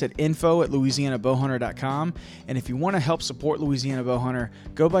out to us at info@louisianabowhunter.com. And if you want to help support Louisiana Bowhunter,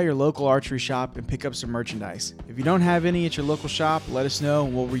 go by your local archery shop and pick up some merchandise. If you don't have any at your local shop, let us know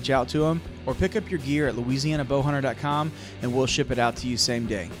and we'll reach out to them. Or pick up your gear at louisianabowhunter.com and we'll ship it out to you same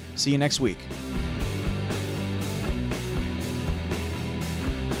day. See you next week.